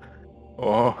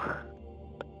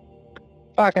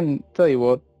 Fucking, tell you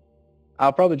what,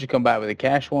 I'll probably just come back with the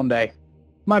cash one day.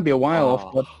 Might be a while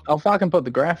off, but I'll fucking put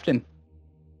the graft in.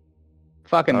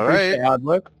 Fucking All appreciate right. hard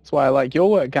work. That's why I like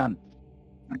your work, cunt.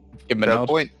 Give him a Fair nod.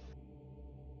 point.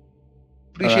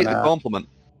 Appreciate then, the compliment.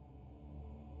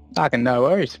 Fucking no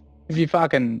worries. If you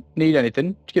fucking need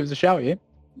anything, just give us a shout, yeah?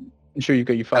 I'm sure you've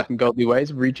got your fucking godly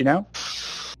ways of reaching out.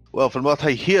 Well, from what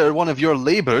I hear, one of your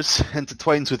labours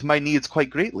intertwines with my needs quite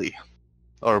greatly.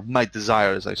 Or my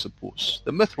desires, I suppose.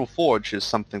 The Mithril Forge is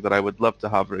something that I would love to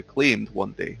have reclaimed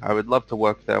one day. I would love to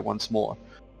work there once more.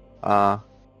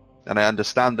 and I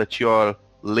understand that your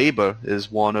labor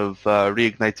is one of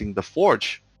reigniting the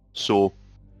forge. So,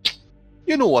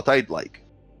 you know what I'd like.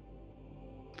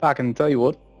 Fucking tell you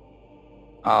what.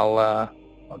 I'll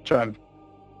try and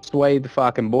sway the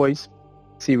fucking boys.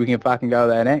 See if we can fucking go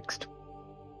there next.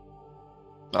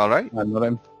 All right. And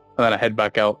then I head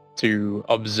back out to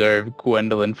observe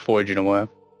Gwendolyn forging away.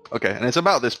 Okay, and it's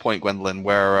about this point, Gwendolyn,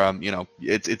 where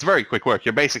it's very quick work.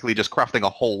 You're basically just crafting a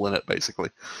hole in it, basically.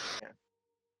 Yeah.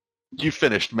 You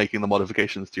finished making the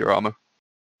modifications to your armor.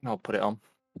 I'll put it on.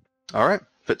 All right,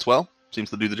 fits well. Seems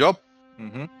to do the job.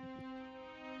 Mm-hmm.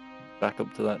 Back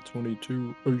up to that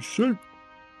 22 AC.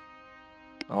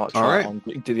 I'll try All right. on,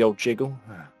 do the old jiggle.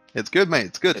 It's good, mate.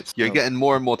 It's good. You're getting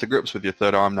more and more to grips with your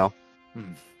third arm now.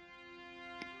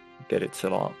 Get it to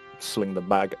like sling the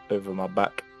bag over my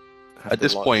back. At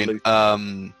this point,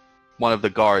 one of the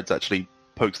guards actually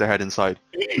pokes their head inside.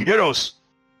 Heroes!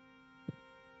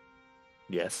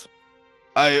 Yes.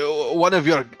 One of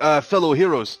your fellow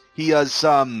heroes. He has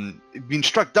been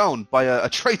struck down by a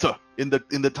traitor in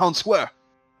the town square.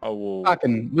 Oh,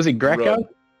 Fucking, was it Greco? Run.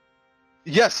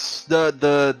 Yes,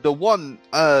 the one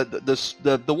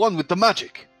the one with the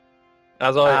magic.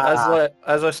 As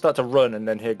I start to run and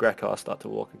then hear Greco, I start to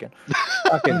walk again.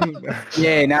 Fucking,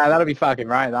 yeah, nah, that'll be fucking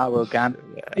right. That will count.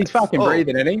 Yeah, He's fucking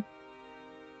breathing, isn't he?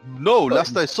 No,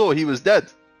 last I saw he was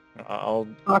dead. I'll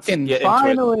Fucking get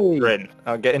finally. into a sprint.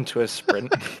 I'll get into a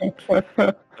sprint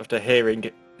after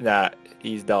hearing that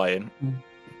he's dying.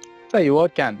 Tell you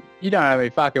what, Can, you don't have any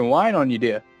fucking wine on you,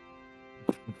 dear.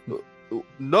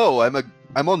 No,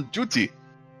 I'm on duty.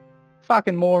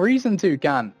 Fucking more reason to,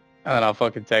 Can. And then I'll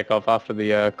fucking take off after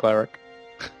the cleric.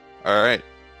 All right.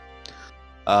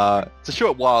 It's a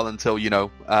short while until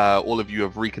all of you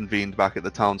have reconvened back at the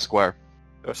town square.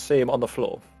 I see him on the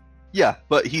floor. Yeah,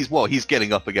 but he's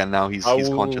getting up again now. He's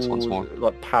conscious once more.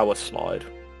 Like power slide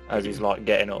as he's like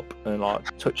getting up and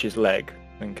like touch his leg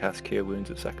and cast Cure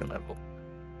Wounds at 2nd level.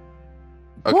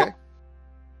 Okay.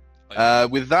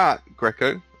 With that,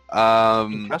 Greco,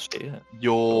 Cast it, yeah.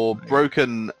 your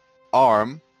broken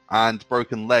arm and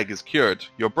broken leg is cured.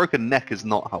 Your broken neck is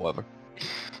not, however.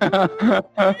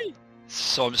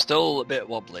 So I'm still a bit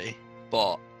wobbly,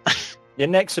 but Your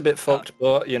neck's a bit fucked,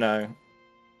 but you can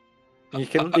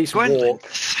at least Gwendolyn, walk.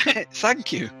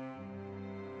 thank you.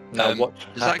 No, what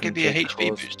Does that give you a happens HP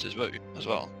because- boost as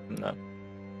well? No.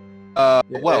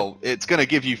 Well, it's going to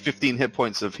give you 15 hit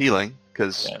points of healing,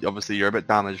 because Yeah. obviously you're a bit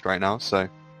damaged right now, so...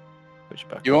 Push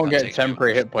back. You won't That get takes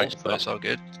temporary 2 hit points, but though. that's all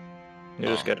good. You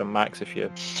just get a max if you.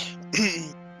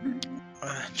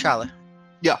 Charlie.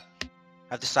 Yeah.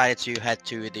 I've decided to head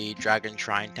to the Dragon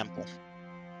Shrine Temple.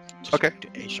 to Okay.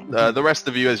 speak to Aisha. The rest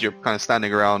of you, as you're kind of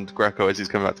standing around Greco as he's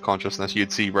coming back to consciousness,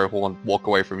 you'd see Rohorn walk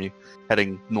away from you,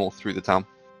 heading north through the town.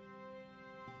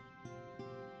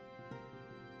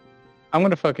 I'm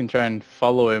gonna fucking try and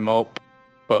follow him up,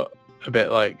 but a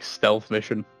bit like stealth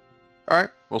mission. Alright,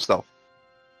 roll stealth.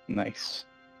 Nice.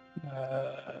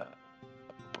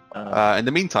 In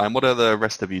the meantime, what are the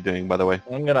rest of you doing, by the way?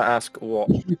 I'm gonna ask what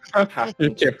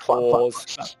happened to Yeah,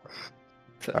 cause.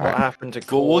 What Alright. happened to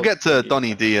We'll cause get to the-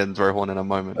 Donnie D and Rohorn in a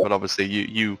moment, but obviously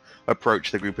you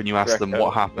approach the group and you ask them Greco,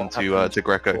 what happened to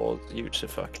Greco. cause you to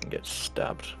fucking get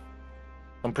stabbed.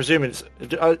 I'm presuming it's.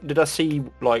 Did I see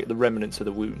like the remnants of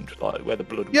the wound, like where the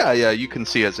blood? Yeah, you can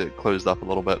see as it closed up a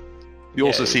little bit. You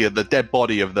also Yeah. see the dead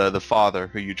body of the father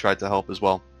who you tried to help as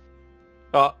well.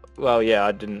 Well, yeah,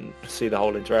 I didn't see the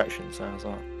whole interaction, so I was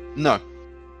like, No,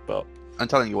 but I'm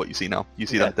telling you what you see now. You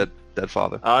see Okay. that dead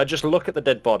father. I just look at the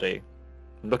dead body,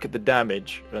 look at the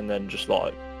damage, and then just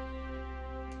like,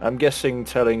 I'm guessing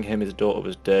telling him his daughter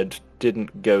was dead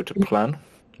didn't go to plan.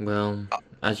 Well,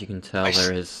 as you can tell, I s-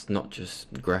 there is not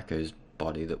just Greco's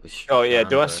body that was Oh yeah,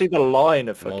 do I but see the line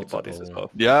of fucking multiple- bodies as well?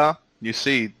 Yeah, you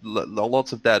see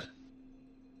lots of dead.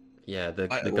 Yeah, the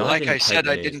guy Like didn't I said,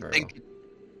 take I the news didn't very think.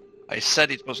 I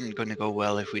said it wasn't going to go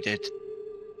well if we did.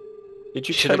 Did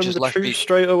you Should've tell him just the left truth me-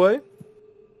 straight away?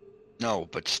 No,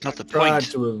 but it's not the Tried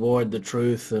point. to avoid the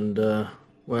truth, and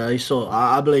well, he saw.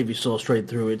 I believe he saw straight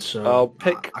through it. So I'll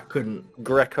pick I couldn't.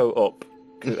 Greco up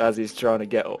as he's trying to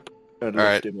get up. And All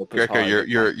right, lift him up as Greco, high as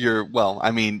you're well.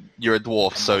 I mean, you're a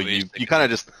dwarf, so you kind of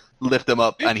just lift him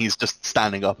up, and he's just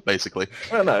standing up, basically.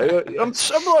 I don't know.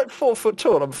 I'm like 4 foot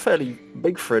tall. I'm fairly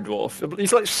big for a dwarf.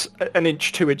 He's like an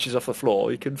inch, 2 inches off the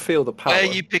floor. You can feel the power. Where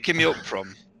are you picking me up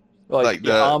from? like the-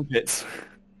 your armpits.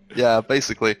 Yeah,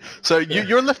 basically. So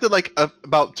you're lifted like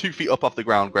about 2 feet up off the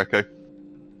ground, Greco.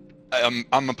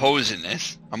 I'm opposing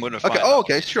this. I'm going to find Okay. out. Oh,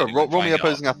 okay. Sure. I'm Roll gonna me find out.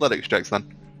 opposing athletics checks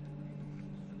then.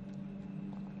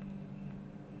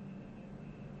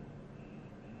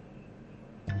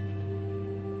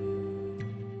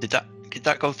 Did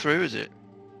that go through? Is it?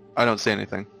 I don't see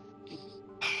anything.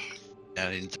 Yeah,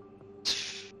 I didn't.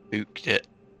 Spooked it.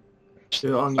 Do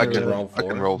it on I your, can roll I for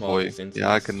can him roll while for you. he's into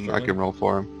Yeah, I this can drawing. roll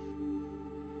for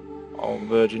him. Oh,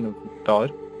 Virgin have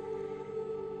died.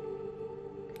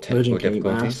 Virgin Technical can eat my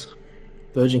difficulties. ass.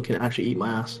 Virgin can actually eat my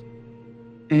ass.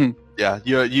 Yeah,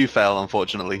 you fail.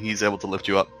 Unfortunately, he's able to lift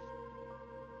you up.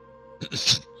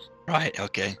 Right.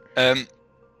 Okay.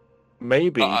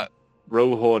 Maybe Uh,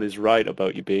 Rohorn is right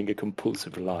about you being a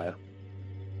compulsive liar.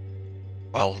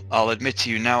 Well, I'll admit to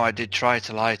you now, I did try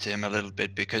to lie to him a little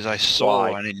bit because I saw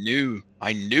Why? and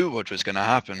I knew what was going to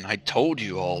happen. I told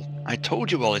you all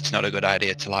it's not a good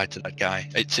idea to lie to that guy.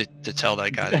 To tell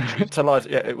that guy the truth. To lie,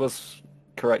 yeah, it was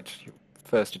correct.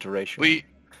 First iteration.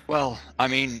 I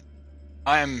mean,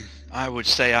 I would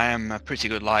say I am a pretty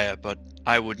good liar, but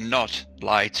I would not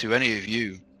lie to any of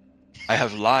you. I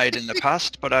have lied in the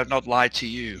past, but I've not lied to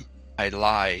you. I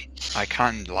lie. I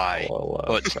can lie. Well,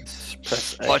 but press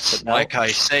X but for like doubt. I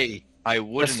say, I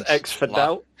wouldn't Press X for lie.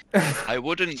 doubt. I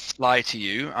wouldn't lie to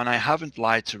you, and I haven't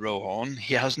lied to Rohorn.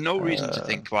 He has no reason to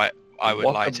think why I would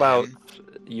what lie about to him.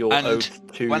 your And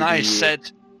oath to When I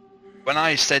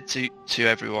the... said to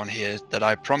everyone here that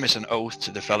I promise an oath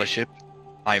to the Fellowship,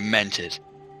 I meant it.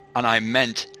 And I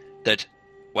meant that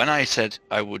when I said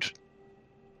I would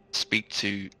speak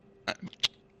to...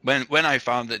 When I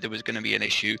found that there was going to be an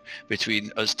issue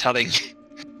between us telling...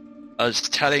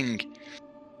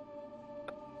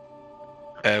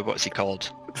 what's he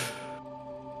called?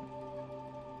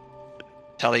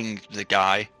 Telling the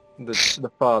guy...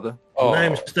 the father. My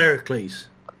name's Theracles.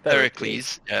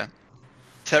 Theracles, yeah.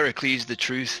 Theracles, the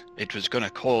truth, it was going to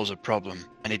cause a problem,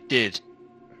 and it did.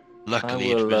 I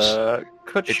Luckily, will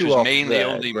cut it you was off mainly there,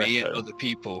 only me and Greco. other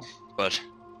people, but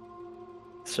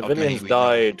Civilians we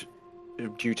died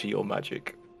due to your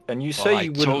magic. And you say I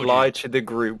you wouldn't told you. lie to the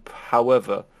group,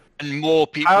 however, and more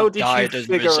people how did you died as a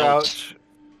figure result. out...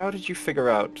 How did you figure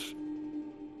out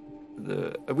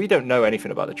the... We don't know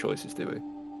anything about the choices, do we?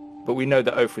 But we know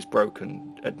the oath was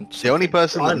broken. And The only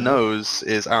person I that know. knows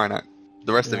is Aranack.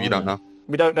 The rest of Yeah, you I don't know. know.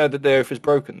 We don't know that the oath was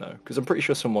broken, though, because I'm pretty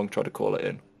sure someone tried to call it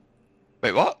in.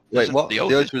 Wait, what? Wait, Isn't what? The The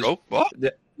oath oath is was- broke? What?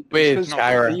 With Because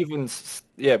Skyra. Stevens,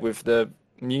 with the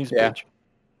Muse Yeah. bridge.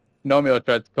 Nomio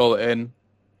tried to call it in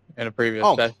a previous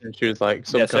Oh. session. She was like,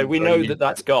 Yeah, so we know that that's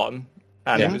that's gone,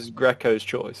 and Yeah. it was Greco's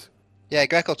choice. Yeah,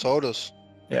 Greco told us.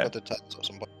 Yeah. Greco did tell us at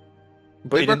some point.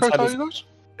 But he Did didn't Greco tell tell us...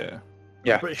 you guys? Yeah.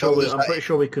 Yeah. I'm pretty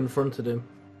sure we confronted him.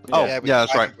 Oh, we yeah,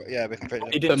 that's tried- right. Yeah, we completely.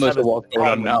 He didn't Similar tell to us what's going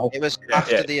on when. now. It was Yeah.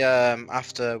 after the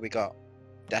after we got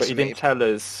But he didn't decimated. tell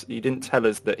us. He didn't tell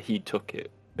us that he took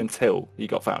it until he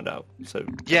got found out. So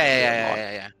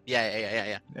Yeah.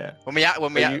 yeah. When we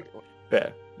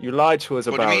So you lied to us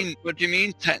What about. do you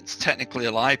mean? It's technically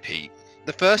a lie, Pete.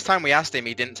 the first time we asked him,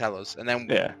 he didn't tell us, and then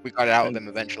Yeah. we got it out of him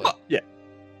eventually. What? Yeah.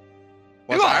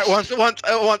 Once, Who asked?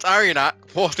 once Aranack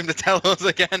forced him to tell us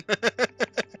again.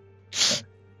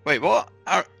 Wait, what?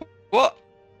 What?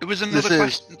 There was another This is-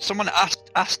 question. Someone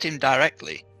asked him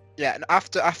directly. Yeah, and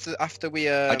after we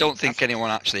I don't think anyone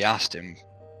actually asked him.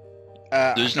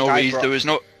 there's There's no reason.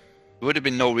 There would have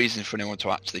been no reason for anyone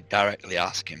to actually directly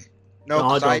ask him. No,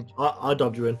 I 'cause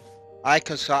dobbed you in. I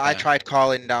Yeah. tried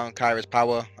calling down Kyra's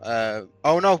power.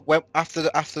 After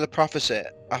the prophecy,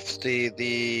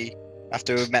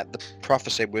 after we met the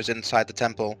prophecy, we was inside the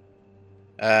temple.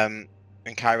 And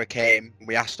Kyra came.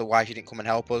 We asked her why she didn't come and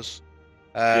help us.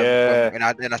 In our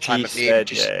time She of need, said,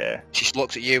 she just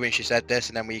looked at you and she said this,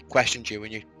 and then we questioned you,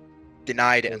 and you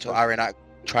denied it until Aranack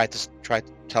tried to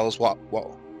tell us what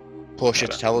pushed you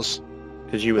to tell us.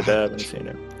 because you were there when you seen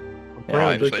it. Yeah, Well,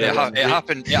 Right, look but at it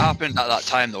happened. It happened at that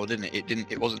time, though, didn't it?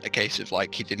 It wasn't a case of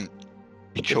like he didn't.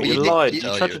 He chose You did- to lied. you You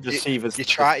tell tried you. to deceive us. You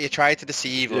tried to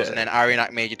deceive us, Yeah. and then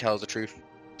Aranack made you tell us the truth.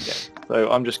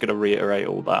 So I'm just going to reiterate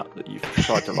all that you've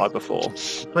tried to lie before.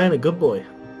 Playing a good boy.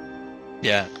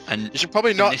 Yeah, and You should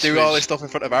probably not This do all was- this stuff in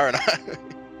front of Aranack.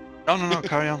 no,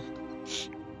 carry on.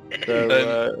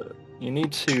 So you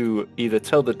need to either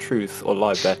tell the truth or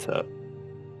lie better.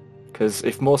 Because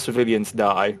if more civilians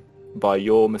die by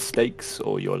your mistakes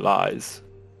or your lies,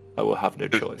 I will have no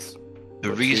choice. The but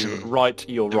to reason, right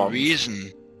your the wrongs.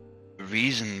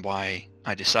 reason why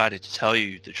I decided to tell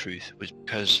you the truth was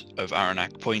because of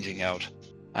Aranack pointing out.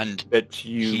 And that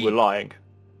you he- were lying.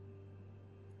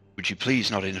 would you please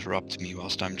not interrupt me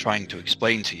whilst I'm trying to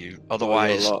explain to you?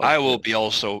 Otherwise, lot of I will be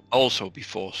also be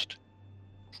forced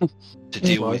to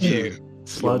deal with you.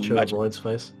 Slideshow magic. of Lloyd's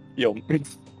face. Your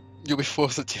You'll be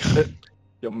forced to do it.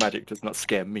 your magic does not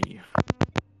scare me.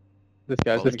 This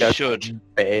guy's Well, this guy's should.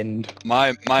 bend.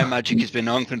 My magic has been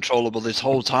uncontrollable this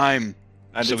whole time,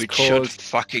 And so it's it should caused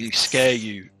fucking scare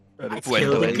you. And it's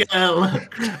Kill the Gwendolyn.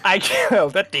 girl. I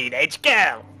killed a teenage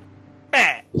girl.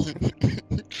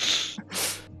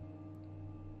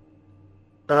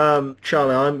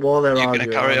 Charlie, while they're You're arguing,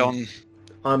 gonna carry on.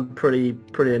 I'm pretty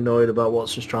annoyed about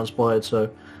what's just transpired, so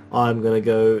I'm gonna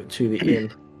go to the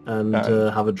inn and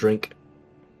have a drink.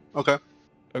 Okay.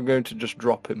 I'm going to just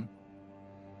drop him.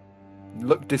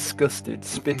 Look disgusted,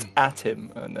 spit at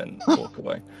him, and then walk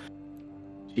away.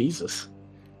 Jesus.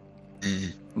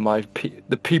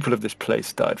 The people of this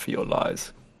place died for your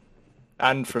lies.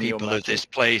 And from your People magic. of this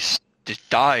place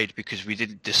died because we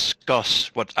didn't discuss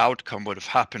what outcome would have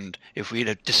happened. If we'd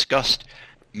have discussed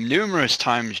numerous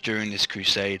times during this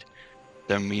crusade,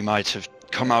 then we might have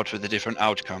come out with a different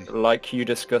outcome. Like you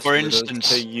discussed For with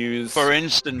instance- us to use For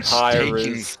instance,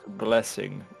 Kyra's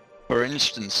blessing.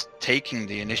 taking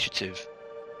the initiative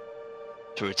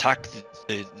to attack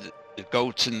the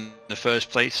goats in the first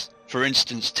place. For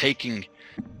instance, taking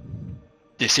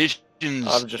decisions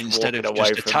I'm just instead walking of away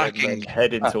just from attacking. him and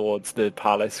heading towards the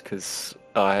palace because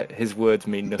his words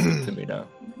mean nothing to me now.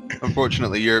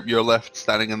 Unfortunately, you're left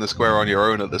standing in the square on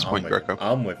your own at this point, Greco.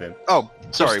 I'm with him. Oh,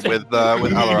 sorry, with He's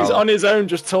Alarala. on his own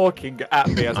just talking at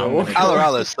me as I walk away.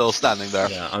 Alarala's still standing there.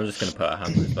 Yeah, I'm just gonna put a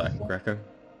hand on his back, Greco.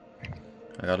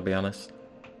 I gotta be honest.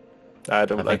 I I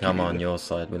don't think like I'm you on either. your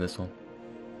side with this one.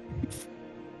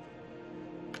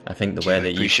 I think the way that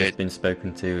you've appreciate- just been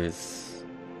spoken to is...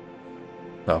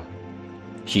 Well,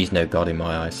 she's no god in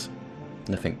my eyes.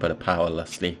 Nothing but a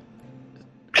powerlessly...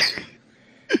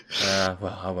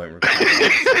 well, I won't repeat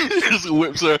it. Just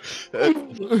whips her.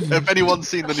 If anyone's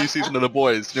seen the new season of The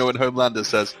Boys, you know when Homelander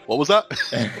says, "What was that?"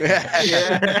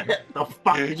 Yeah. The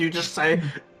fuck did you just say?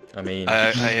 I mean, I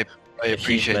if she's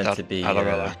appreciate meant that, to be,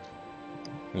 Alarella.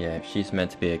 yeah, if she's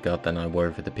meant to be a god, then I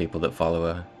worry for the people that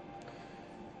follow her.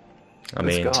 I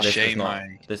This mean, god. Shame,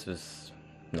 this was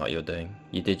not your doing.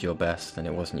 You did your best, and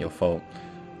it wasn't your fault.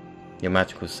 Your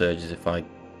magical surges, if I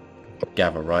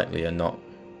gather rightly, are not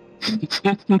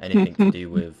anything to do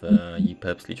with you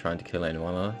purposely trying to kill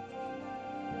anyone, are they?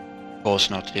 Of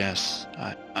course not. Yes,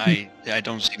 I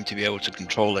don't seem to be able to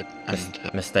control it, and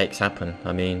Mistakes happen.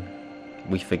 I mean,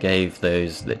 we forgave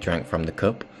those that drank from the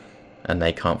cup, and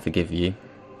they can't forgive you.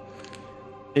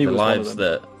 He The was one of lives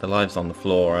them. the lives on the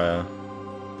floor are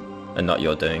not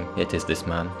your doing. It is this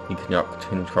man. He cannot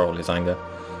control his anger.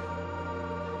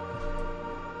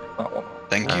 That one.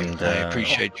 thank you. And, I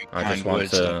appreciate your I just kind want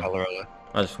words, to- Alarella.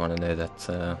 I just want to know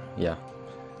that, yeah,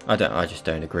 I just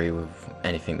don't agree with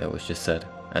anything that was just said,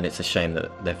 and it's a shame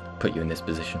that they've put you in this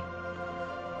position.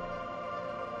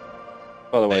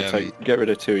 By the way, get rid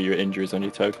of 2 of your injuries on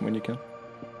your token when you can.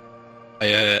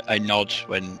 I nod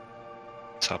when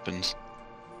it happens,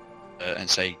 and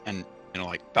say, and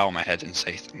like bow my head and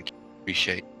say thank you.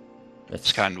 Appreciate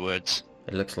It's kind words.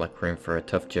 It looks like we're in for a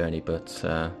tough journey, but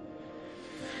I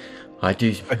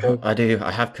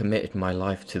have committed my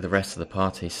life to the rest of the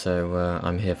party, so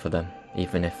I'm here for them,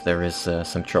 even if there is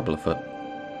some trouble afoot.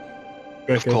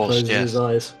 Greco course, closes yes. his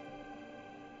eyes.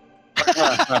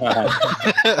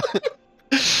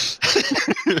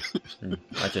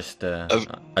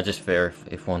 I just fear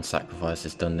if one sacrifice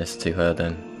has done this to her,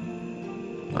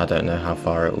 then I don't know how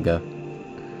far it will go.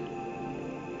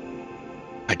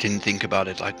 I didn't think about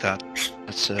it like that.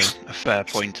 That's a fair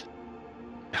point.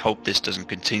 I hope this doesn't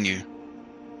continue.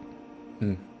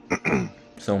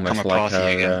 It's almost Come like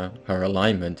McCarthy again. her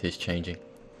alignment is changing.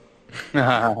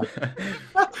 Well,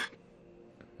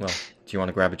 do you want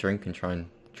to grab a drink and try and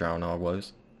drown our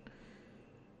woes?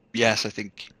 Yes, I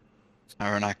think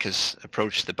Aranack has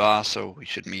approached the bar, so we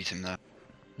should meet him there.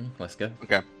 Let's go.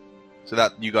 Okay, so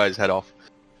that you guys head off.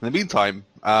 In the meantime,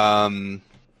 Could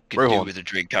do Rohorn. with a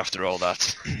drink after all that.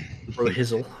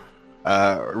 Rohizzle.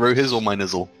 Rohizzle, my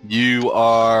nizzle, you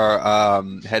are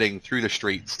heading through the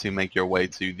streets to make your way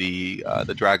to the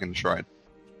Dragon Shrine.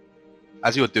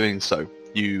 As you are doing so,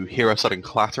 you hear a sudden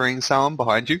clattering sound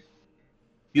behind you.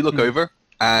 You look over,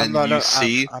 and you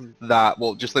see that...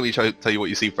 Well, just let me tell you what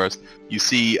you see first. You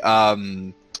see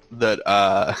that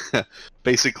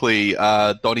basically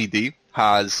Donnie D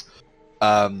has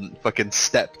fucking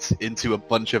stepped into a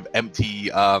bunch of empty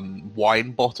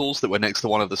wine bottles that were next to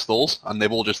one of the stalls, and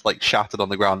they've all just like shattered on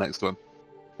the ground next to him.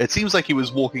 It seems like he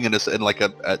was walking in like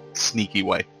a sneaky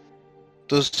way.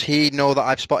 Does he know that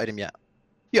I've spotted him yet?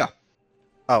 Yeah.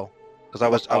 Oh, because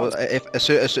as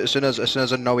soon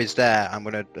as I know he's there, I'm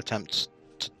gonna attempt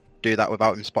to do that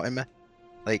without him spotting me.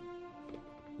 Like,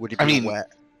 would he be aware?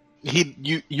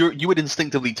 You would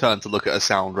instinctively turn to look at a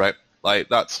sound, right? Like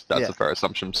that's Yeah. a fair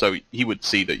assumption. So he would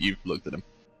see that you've looked at him.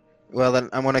 Well, then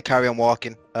I'm gonna carry on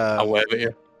walking. I'll wave at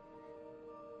you.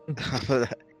 I'm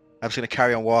just gonna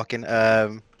carry on walking.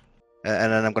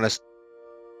 And then I'm gonna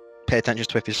pay attention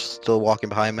to if he's still walking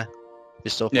behind me.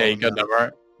 He's still. Yeah, you got following that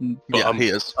right. But Yeah, he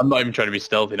is. I'm not even trying to be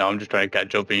stealthy now. I'm just trying to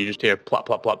catch up, and you just hear plop,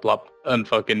 plop, plop, plop, and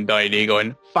fucking Donnie D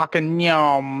going, fucking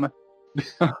yum.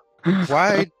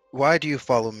 me. Why do you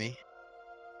follow me?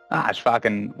 I just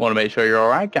fucking want to make sure you're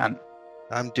alright, Can.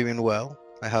 I'm doing well.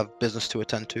 I have business to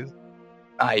attend to.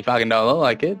 You fucking don't look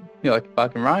like it. You're like a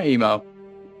fucking right emo.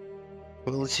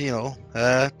 Well, it's,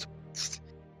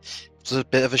 it's a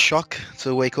bit of a shock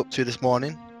to wake up to this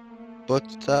morning,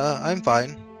 but I'm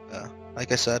fine.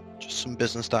 Like I said, just some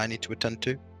business that I need to attend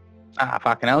to.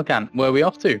 Fucking hell, Can. Where are we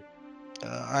off to?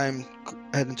 I'm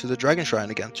heading to the Dragon Shrine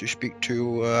again to speak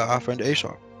to our friend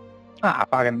Estor.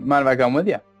 Fucking mind if I come with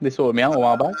you? They sorted me out a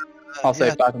while back. I'll say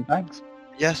yeah. fucking thanks.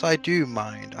 Yes, I do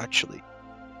mind, actually.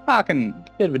 Fucking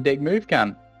bit of a dick move,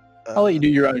 Can. I'll let you do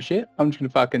your own shit. I'm just gonna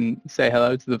fucking say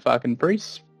hello to the fucking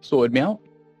priest. Sorted me out.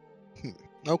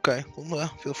 Okay, well,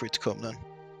 feel free to come then.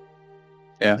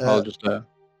 Yeah, I'll just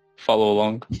follow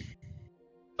along.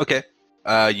 Okay.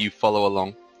 You follow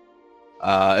along.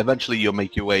 Eventually, you'll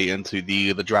make your way into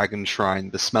the dragon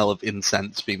shrine. The smell of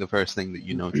incense being the first thing that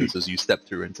you notice as you step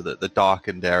through into the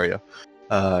darkened area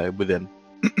within.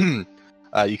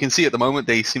 You can see at the moment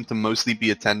they seem to mostly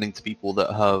be attending to people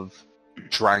that have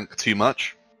drank too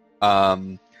much.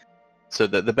 So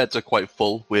the beds are quite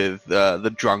full with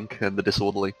the drunk and the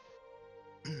disorderly.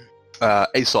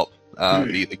 Aesop,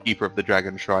 the keeper of the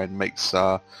dragon shrine, makes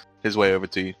his way over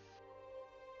to you.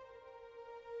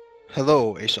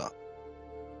 Hello, Aesop.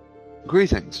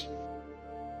 Greetings.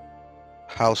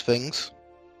 How's things?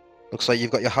 Looks like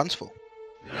you've got your hands full.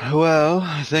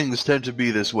 Well, things tend to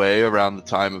be this way around the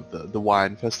time of the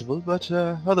wine festival, but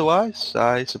otherwise,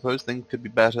 I suppose things could be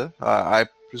better. I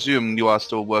presume you are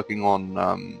still working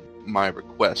on my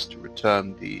request to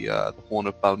return the Horn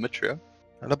of Balmitria.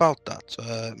 And about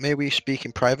that, may we speak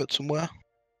in private somewhere?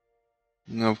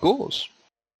 Of course.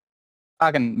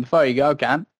 Fucking, before you go,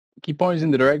 Can, keep pointing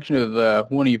in the direction of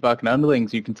one of your fucking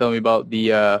underlings. You can tell me about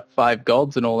the 5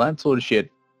 gods and all that sort of shit.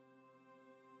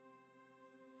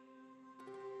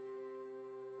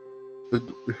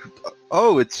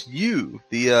 Oh, it's you,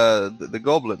 the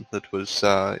goblin that was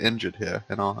injured here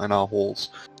in our halls.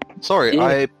 Sorry,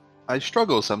 Yeah. I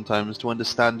struggle sometimes to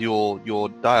understand your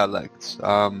dialects.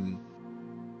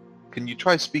 Can you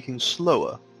try speaking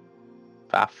slower?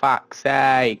 For fuck's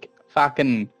sake.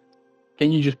 Fucking,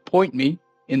 can you just point me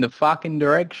in the fucking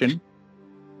direction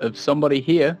of somebody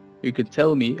here who could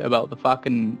tell me about the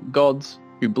fucking gods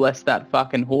who blessed that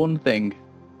fucking horn thing?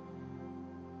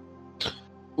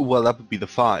 Well, that would be the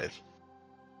 5.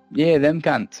 Yeah, them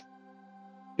cunts.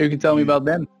 Who can tell me about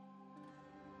them?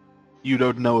 You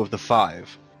don't know of the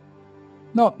 5.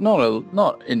 Not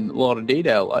in a lot of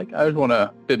detail, like. I just want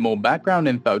a bit more background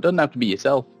info. It doesn't have to be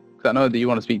yourself, because I know that you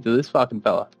want to speak to this fucking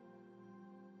fella.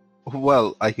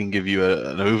 Well, I can give you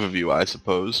an overview, I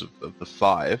suppose, of the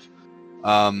 5.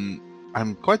 I'm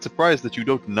quite surprised that you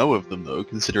don't know of them, though,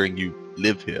 considering you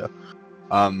live here.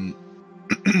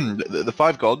 The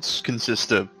 5 gods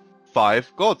consist of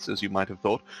 5 gods, as you might have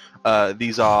thought.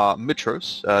 These are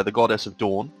Mitros, the goddess of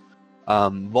dawn,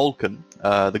 Vulcan,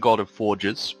 the god of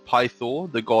forges,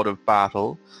 Pythor, the god of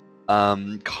battle,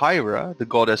 Kyra, the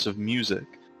goddess of music,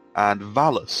 and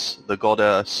Valus, the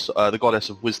goddess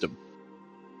of wisdom.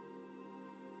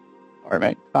 Alright,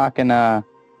 mate. Fucking, got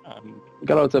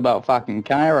out about fucking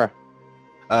Kyra.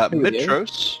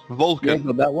 Mitros, Yeah, Vulcan,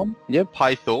 got that one. Yep.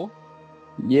 Pythor,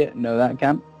 Yeah, know that,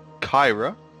 Camp.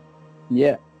 Kyra,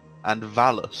 Yeah. and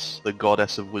Valus, the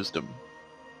goddess of wisdom.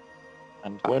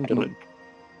 And Gwendolyn,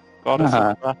 goddess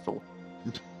of battle.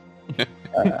 Sorry,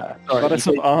 Goddess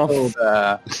you of said Arth.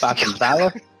 called, fucking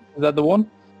Valus? Is that the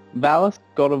one? Valus,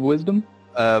 god of wisdom?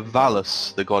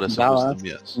 Valus, the goddess Valus. of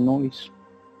wisdom, yes. Nice.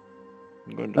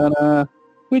 Gwendolyn. And,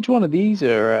 which one of these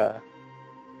are,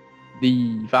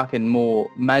 the fucking more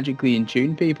magically in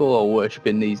tune people are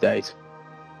worshipping these days?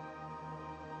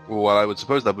 Well, I would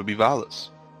suppose that would be Valus.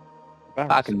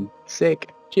 Fucking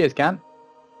sick. Cheers, Cant. Do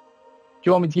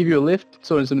you want me to give you a lift,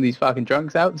 sorting some of these fucking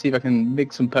drunks out, and see if I can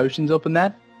mix some potions up and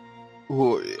that?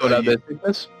 Sort out their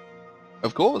sickness?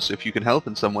 Of course, if you can help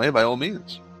in some way, by all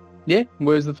means. Yeah,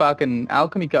 where's the fucking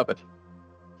alchemy cupboard?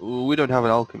 We don't have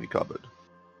an alchemy cupboard.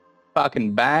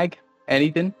 Fucking bag?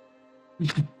 Anything?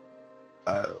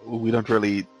 We don't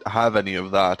really have any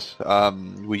of that.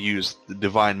 We use the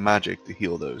divine magic to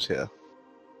heal those here.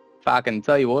 Fucking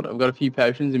tell you what, I've got a few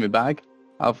potions in my bag.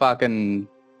 I'll fucking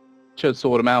just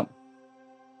sort them out.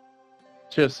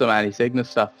 Just some anti-sickness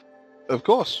stuff. Of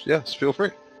course, yes, feel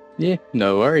free. Yeah,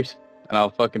 no worries. And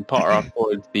I'll fucking potter off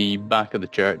towards the back of the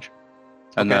church.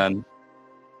 And Okay. then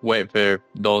wait for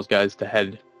those guys to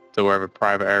head to wherever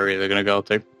private area they're going to go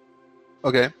to.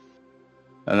 Okay.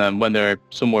 And then when they're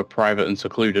somewhere private and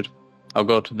secluded, I'll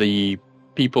go to the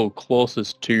people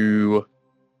closest to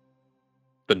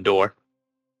the door.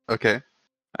 Okay.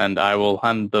 And I will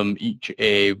hand them each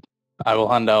I will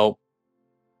hand out...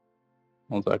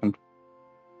 1 second.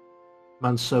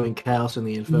 Man's sowing chaos in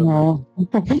the infirmary.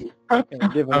 Gonna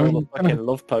give them all the fucking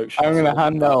love potions. I'm going to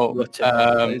hand out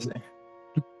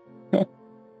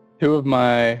two of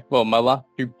my last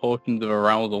 2 potions of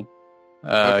arousal.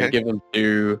 Okay. Give them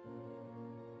to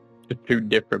 2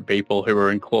 different people who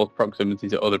are in close proximity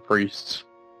to other priests.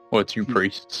 Or 2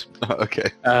 priests. Okay.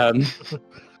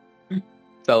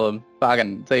 Tell them,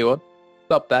 fucking, tell you what,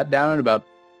 stop that down in about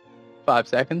 5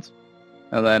 seconds.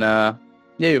 And then,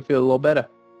 you'll feel a little better.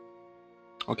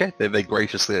 Okay. They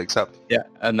graciously accept. Yeah,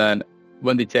 and then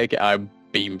when they take it, I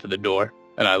beam for the door,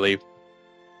 and I leave.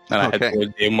 And I head Okay.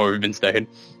 towards the inn where we've been staying.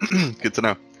 Good to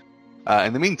know.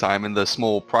 In the meantime, in the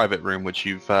small private room which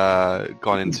you've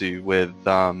gone into with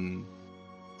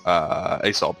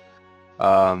Aesop,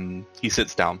 he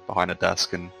sits down behind a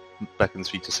desk and beckons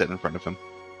for you to sit in front of him.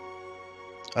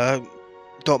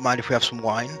 Don't mind if we have some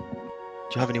wine.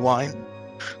 Do you have any wine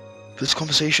for this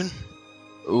conversation?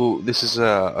 Oh, this is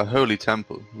a holy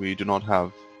temple. We do not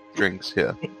have drinks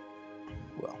here.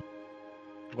 Well,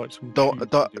 Like some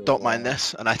don't mind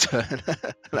this, and I turn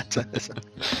this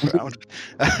around.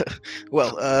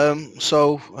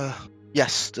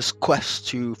 Yes, this quest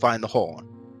to find the horn.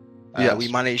 Yes. We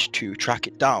managed to track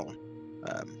it down.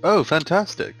 Oh,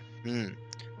 fantastic.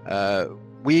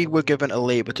 We were given a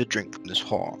labor to drink from this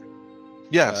horn.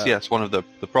 Yes, one of the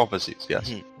prophecies,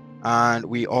 yes. And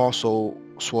we also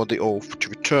swore the oath to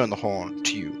return the horn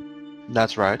to you.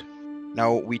 That's right.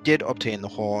 Now, we did obtain the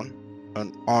horn,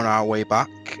 and on our way back,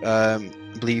 I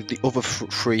believe the other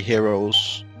 3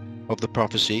 heroes of the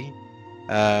prophecy,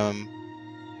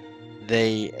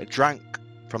 they drank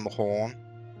from the horn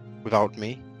without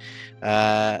me,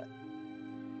 they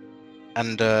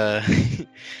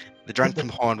drank from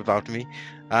the horn without me,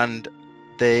 and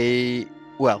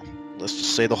let's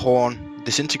just say the horn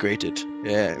disintegrated.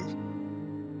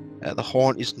 The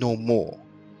horn is no more.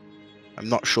 I'm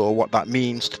not sure what that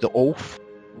means to the oath.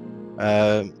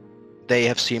 They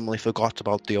have seemingly forgot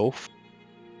about the oath.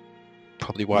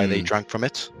 Probably why they drank from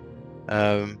it.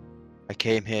 I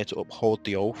came here to uphold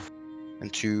the oath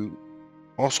and to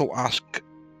also ask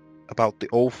about the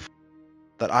oath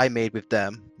that I made with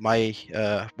them.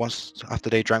 Once after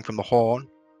they drank from the horn,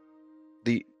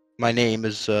 my name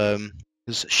is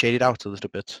shaded out a little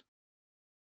bit.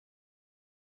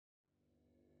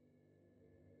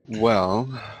 Well,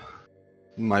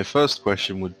 my first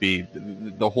question would be,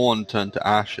 the horn turned to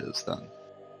ashes then?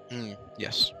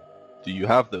 Yes. Do you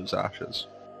have those ashes?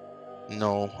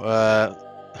 No.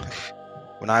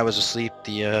 When I was asleep,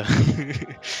 the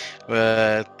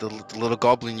little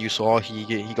goblin you saw,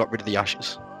 he got rid of the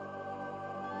ashes.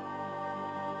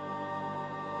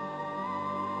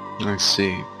 I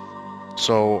see.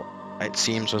 So it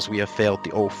seems as we have failed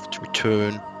the oath to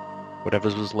return whatever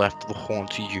was left of the horn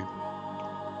to you.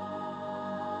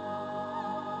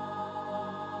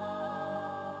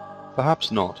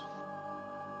 Perhaps not.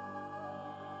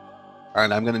 Alright,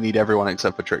 I'm going to need everyone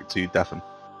except for Trick to deafen.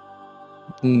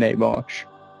 Nabosh.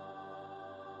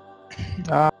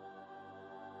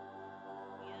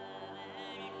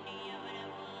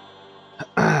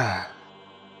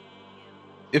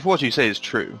 If what you say is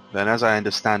true, then as I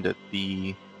understand it,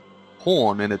 the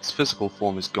horn in its physical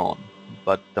form is gone,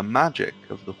 but the magic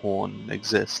of the horn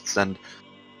exists, and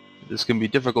this can be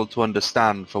difficult to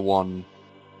understand for one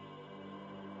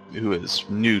who is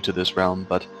new to this realm,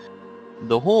 but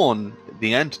the horn,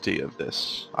 the entity of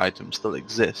this item, still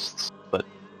exists, but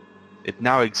it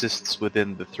now exists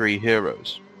within the 3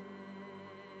 heroes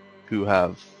who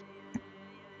have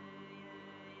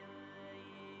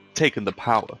taken the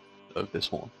power of this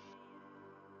horn.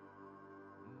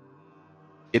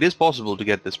 It is possible to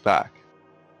get this back,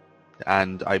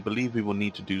 and I believe we will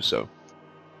need to do so.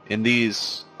 In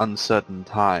these uncertain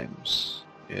times,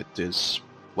 it is,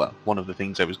 well, one of the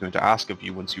things I was going to ask of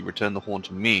you once you return the horn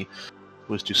to me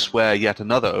was to swear yet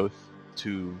another oath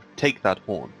to take that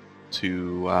horn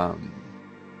to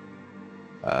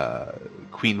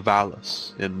Queen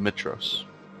Valus in Mitros,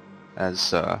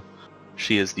 as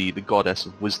she is the goddess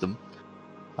of wisdom.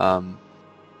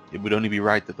 It would only be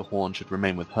right that the horn should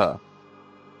remain with her.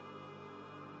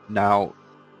 Now,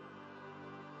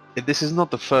 this is not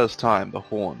the first time the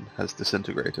horn has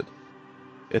disintegrated.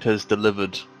 It has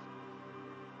delivered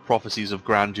prophecies of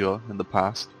grandeur in the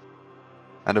past,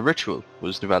 and a ritual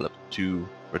was developed to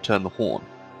return the horn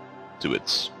to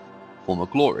its former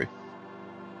glory.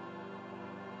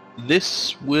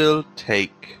 This will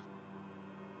take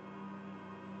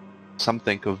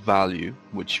something of value,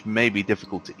 which may be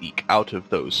difficult to eke out of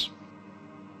those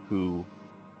who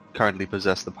currently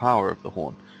possess the power of the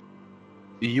horn.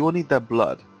 You will need their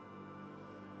blood.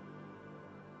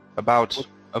 About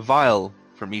a vial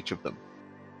from each of them.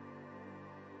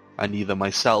 And either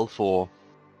myself or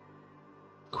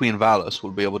Queen Valus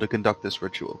will be able to conduct this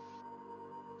ritual.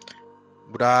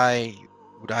 Would I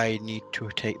need to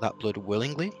take that blood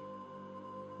willingly?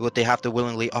 Would they have to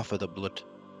willingly offer the blood?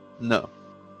 No.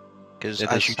 Because It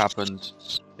has happened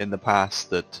in the past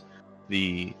that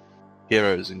the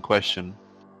heroes in question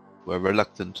were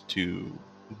reluctant to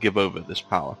give over this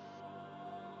power.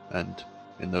 And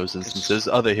in those instances,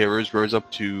 other heroes rose up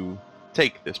to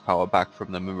take this power back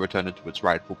from them and return it to its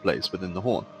rightful place within the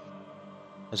horn.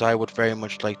 As I would very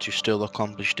much like to still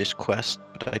accomplish this quest,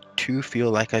 but I too feel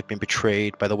like I've been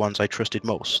betrayed by the ones I trusted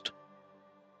most.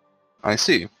 I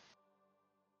see.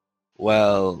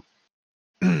 Well,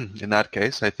 in that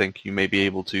case, I think you may be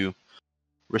able to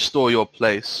restore your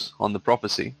place on the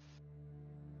prophecy.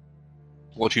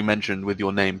 What you mentioned with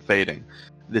your name fading,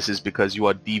 this is because you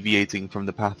are deviating from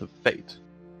the path of fate.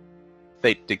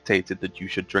 Fate dictated that you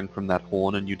should drink from that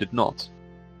horn and you did not.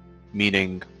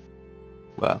 Meaning,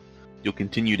 well, your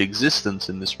continued existence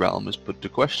in this realm is put to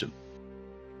question.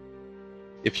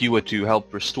 If you were to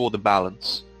help restore the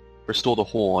balance, restore the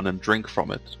horn and drink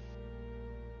from it,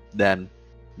 then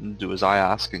do as I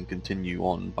ask and continue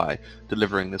on by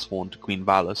delivering this horn to Queen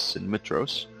Valus in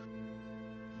Mitros.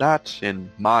 That,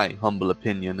 in my humble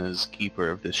opinion as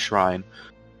keeper of this shrine,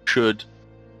 should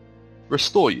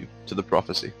restore you to the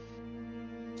prophecy.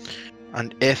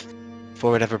 And if,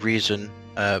 for whatever reason,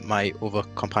 my other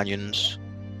companions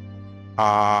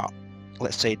are,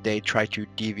 let's say they try to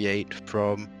deviate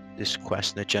from this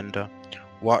quest and agenda,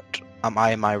 what am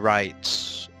I in my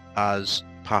rights as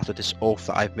part of this oath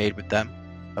that I've made with them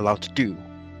allowed to do?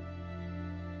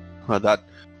 Well, that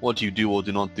what you do or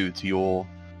do not do to your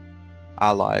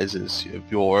allies is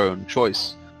of your own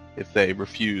choice. If they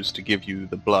refuse to give you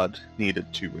the blood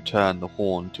needed to return the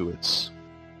horn to its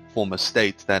former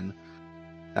state, then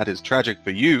that is tragic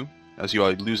for you, as you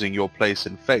are losing your place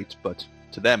in fate, but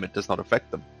to them it does not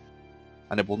affect them.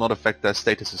 And it will not affect their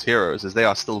status as heroes, as they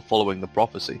are still following the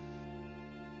prophecy.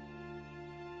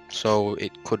 So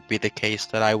it could be the case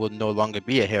that I will no longer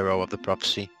be a hero of the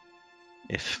prophecy.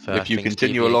 If you things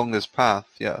continue deviate. along this path,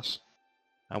 yes.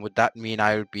 And would that mean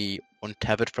I would be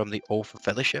untethered from the Oath of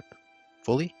Fellowship?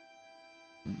 Fully?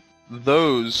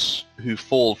 Those who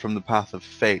fall from the path of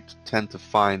fate tend to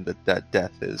find that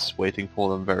death is waiting for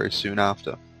them very soon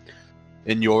after.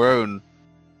 In your own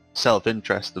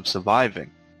self-interest of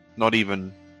surviving, not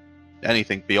even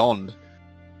anything beyond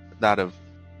that of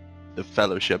the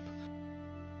Fellowship,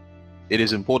 it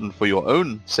is important for your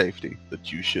own safety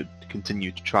that you should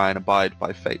continue to try and abide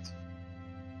by fate.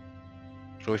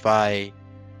 So if I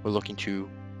were looking to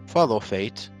follow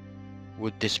fate,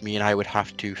 would this mean I would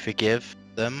have to forgive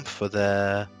them for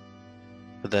their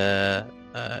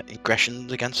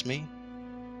aggressions against me?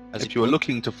 If you are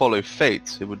looking to follow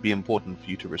fate, it would be important for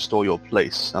you to restore your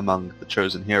place among the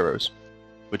chosen heroes,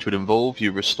 which would involve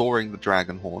you restoring the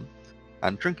dragon horn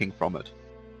and drinking from it.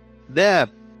 There,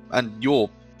 and your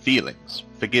feelings,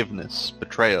 forgiveness,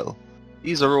 betrayal,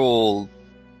 these are all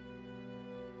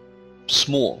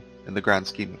small in the grand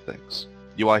scheme of things.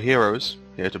 You are heroes,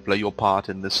 here to play your part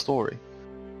in this story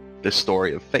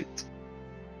of fate.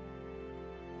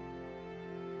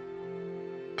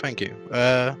 Thank you.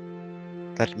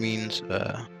 That means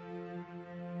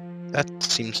that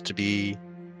seems to be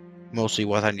mostly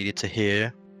what I needed to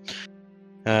hear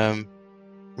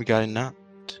regarding that.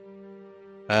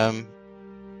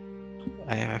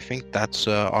 I think that's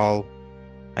all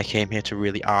I came here to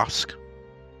really ask.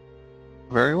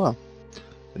 Very well.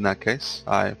 In that case,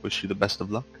 I wish you the best of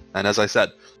luck. And as I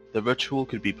said, the ritual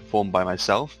could be performed by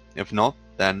myself. If not,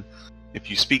 then if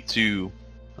you speak to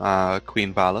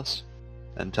Queen Valus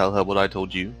and tell her what I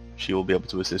told you, she will be able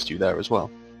to assist you there as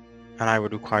well. And I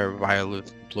would require a vial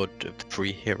of blood of the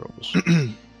 3 heroes.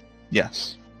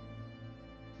 Yes.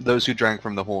 Those who drank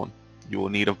from the horn, you will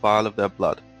need a vial of their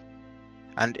blood.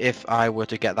 And if I were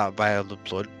to get that vial of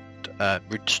blood,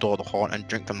 restore the horn and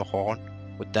drink from the horn,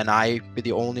 would then I be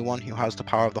the only one who has the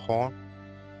power of the horn?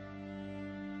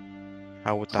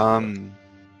 How would that work?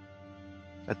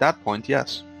 At that point,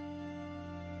 yes.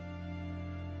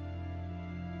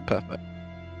 Perfect.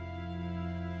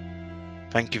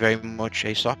 Thank you very much,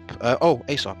 Aesop.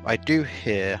 Aesop, I do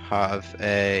here have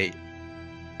a...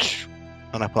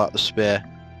 And I pull out the spear,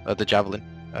 the javelin.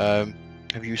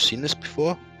 Have you seen this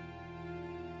before?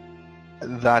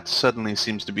 That certainly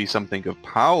seems to be something of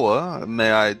power.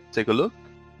 May I take a look?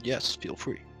 Yes, feel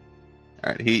free.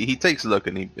 All right. He takes a look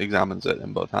and he examines it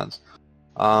in both hands.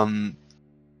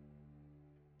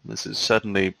 This is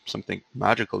certainly something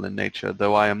magical in nature,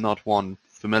 though I am not one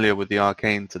familiar with the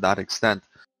arcane to that extent.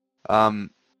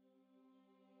 I'm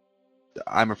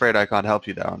afraid I can't help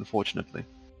you there, unfortunately.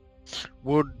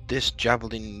 Would this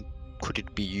javelin, could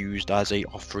it be used as a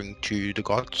offering to the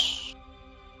gods?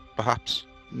 Perhaps?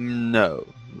 No.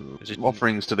 Is it-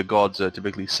 Offerings to the gods are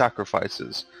typically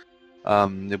sacrifices.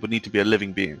 It would need to be a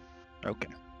living being. Okay.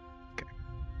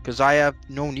 Because I have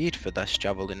no need for this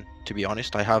javelin, to be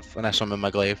honest. I have an SM in my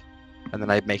glaive, and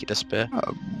then I'd make it disappear.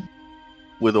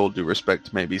 With all due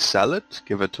respect, maybe sell it,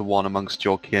 give it to one amongst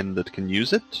your kin that can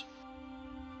use it.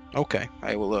 Okay,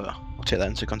 I'll take that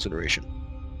into consideration.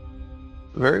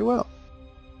 Very well.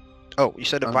 Oh, you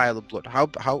said a vial of blood.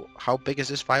 How big is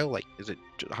this vial? Like, is it?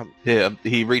 Here,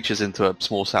 he reaches into a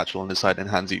small satchel on his side and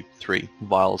hands you 3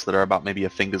 vials that are about maybe a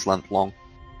finger's length long.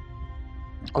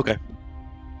 Okay.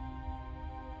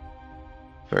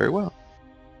 Very well.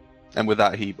 And with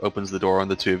that, he opens the door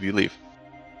and the two of you leave.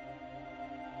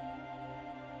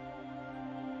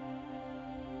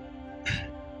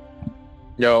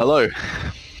 Yo. Hello.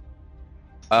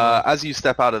 As you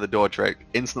step out of the door, Drake,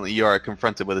 instantly you are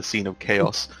confronted with a scene of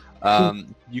chaos.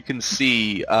 You can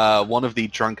see one of the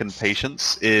drunken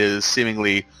patients is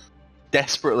seemingly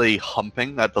desperately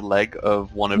humping at the leg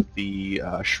of one of the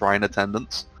shrine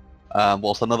attendants,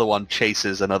 whilst another one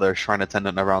chases another shrine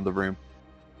attendant around the room.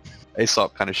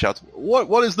 Aesop kind of shouts,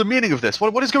 What is the meaning of this?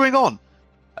 What is going on?"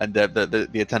 And the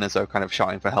attendants are kind of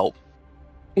shouting for help.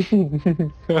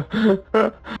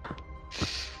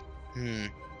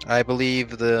 I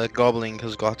believe the goblin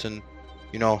has gotten,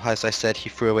 as I said, he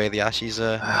threw away the ash. He's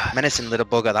a menacing little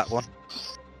bugger, that one.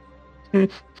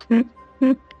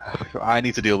 I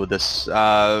need to deal with this.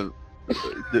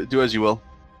 Do as you will.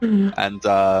 And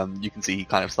you can see he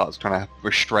kind of starts trying to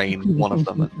restrain one of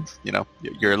them, and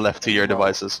you're left to your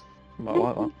devices. I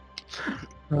like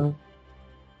that.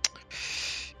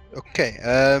 Okay,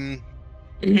 and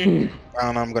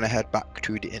I'm gonna head back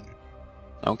to the inn.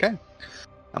 Okay.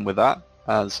 And with that,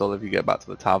 as all of you get back to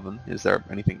the tavern, is there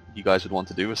anything you guys would want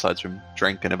to do aside from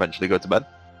drink and eventually go to bed?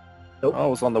 I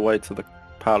was on the way to the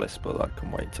palace, but that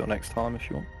can wait till next time if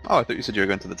you want. Oh, I thought you said you were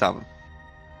going to the tavern.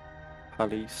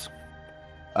 Palace.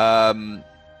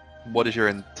 What is your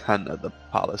intent at the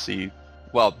palace?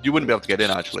 Well, you wouldn't be able to get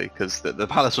in, actually, because the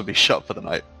palace would be shut for the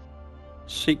night.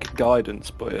 Seek guidance,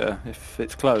 but yeah, if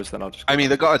it's closed, then I'll just... I mean,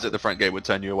 the guards at the front gate would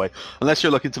turn you away. Unless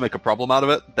you're looking to make a problem out of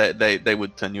it, they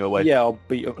would turn you away. Yeah, I'll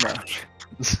beat up now.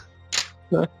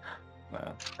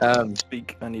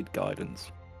 Speak, I need guidance.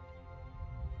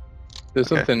 There's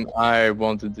Okay. something I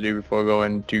wanted to do before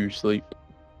going to sleep.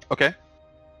 Okay.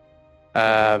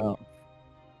 And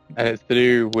it's to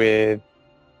do with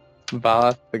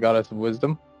Valas, the goddess of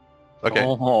wisdom. Okay.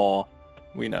 Oh,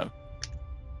 we know.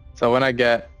 So when I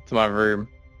get to my room,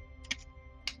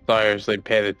 so I usually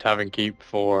pay the tavern keep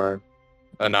for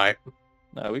a night.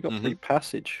 No, we got free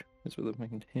passage. That's what we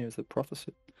can hear as the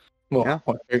prophecy. Well, Yeah.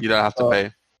 whatever. You don't have to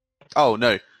pay. Oh,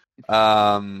 no.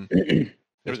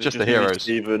 It's just the heroes.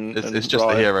 It's just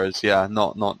the heroes, yeah,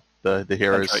 not the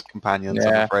heroes' Okay. companions,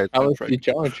 I'm Yeah. afraid. How much do you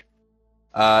charge?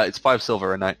 It's 5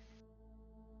 silver a night.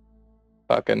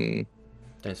 Fucking,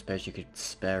 Don't suppose you could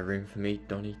spare room for me,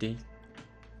 Donnie D?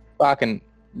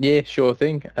 yeah, sure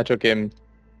thing. I took him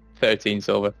 13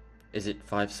 silver. Is it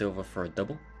 5 silver for a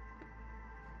double?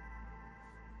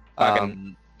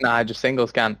 Nah, just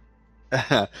singles can.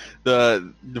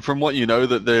 From what you know,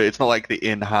 it's not like the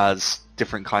inn has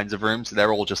different kinds of rooms.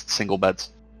 They're all just single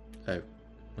beds. Oh,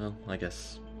 well, I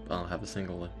guess I'll have a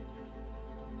single then.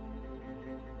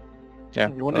 Yeah.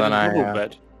 You wanted then a I, double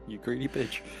bed, you greedy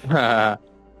bitch.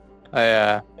 I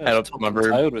head up to my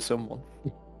room, Tired with someone.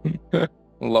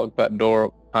 lock that door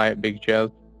up high at big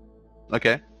chairs,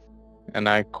 Okay. and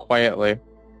I quietly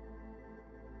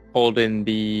hold in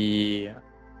the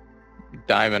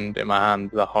diamond in my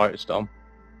hand, the heartstone.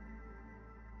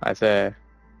 I say,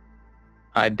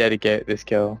 I dedicate this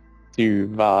kill to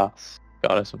Valas,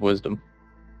 goddess of wisdom.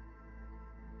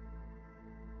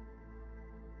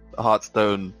 The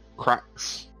heartstone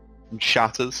cracks and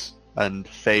shatters and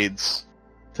fades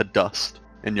to dust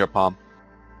in your palm.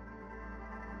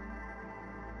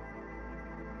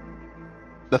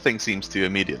 Nothing seems to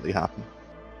immediately happen.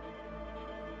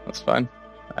 That's fine.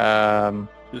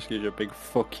 Just gives you a big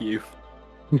fuck you.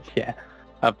 Yeah,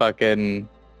 I fucking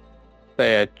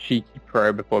say a cheeky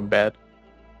prayer before bed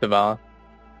to Valas.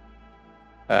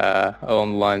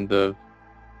 Along the lines of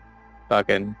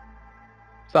fucking,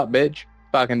 what's up, bitch?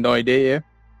 Fucking Donnie D here.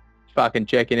 fucking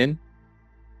checking in.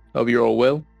 Hope you're all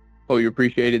well. Hope you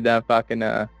appreciated that fucking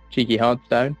cheeky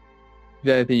Hearthstone. If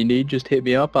there's anything you need, just hit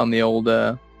me up on the old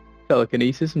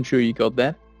telekinesis. I'm sure you got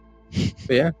that.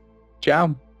 But yeah,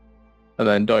 ciao. And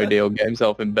then Donnie D will get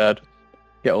himself in bed,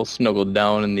 get all snuggled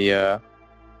down in the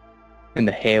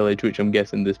haylage, which I'm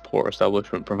guessing this poor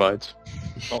establishment provides.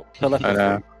 Oh,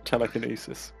 telepathy,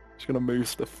 telekinesis. She's gonna move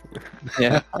stuff.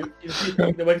 Yeah. You're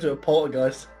making away to a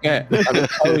poltergeist. Yeah, I'm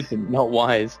potent, not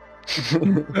wise.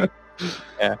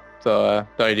 Yeah, so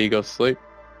Donnie D goes to sleep.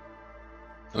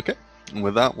 Okay. And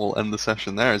with that, we'll end the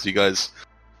session there as you guys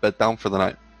bed down for the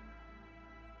night.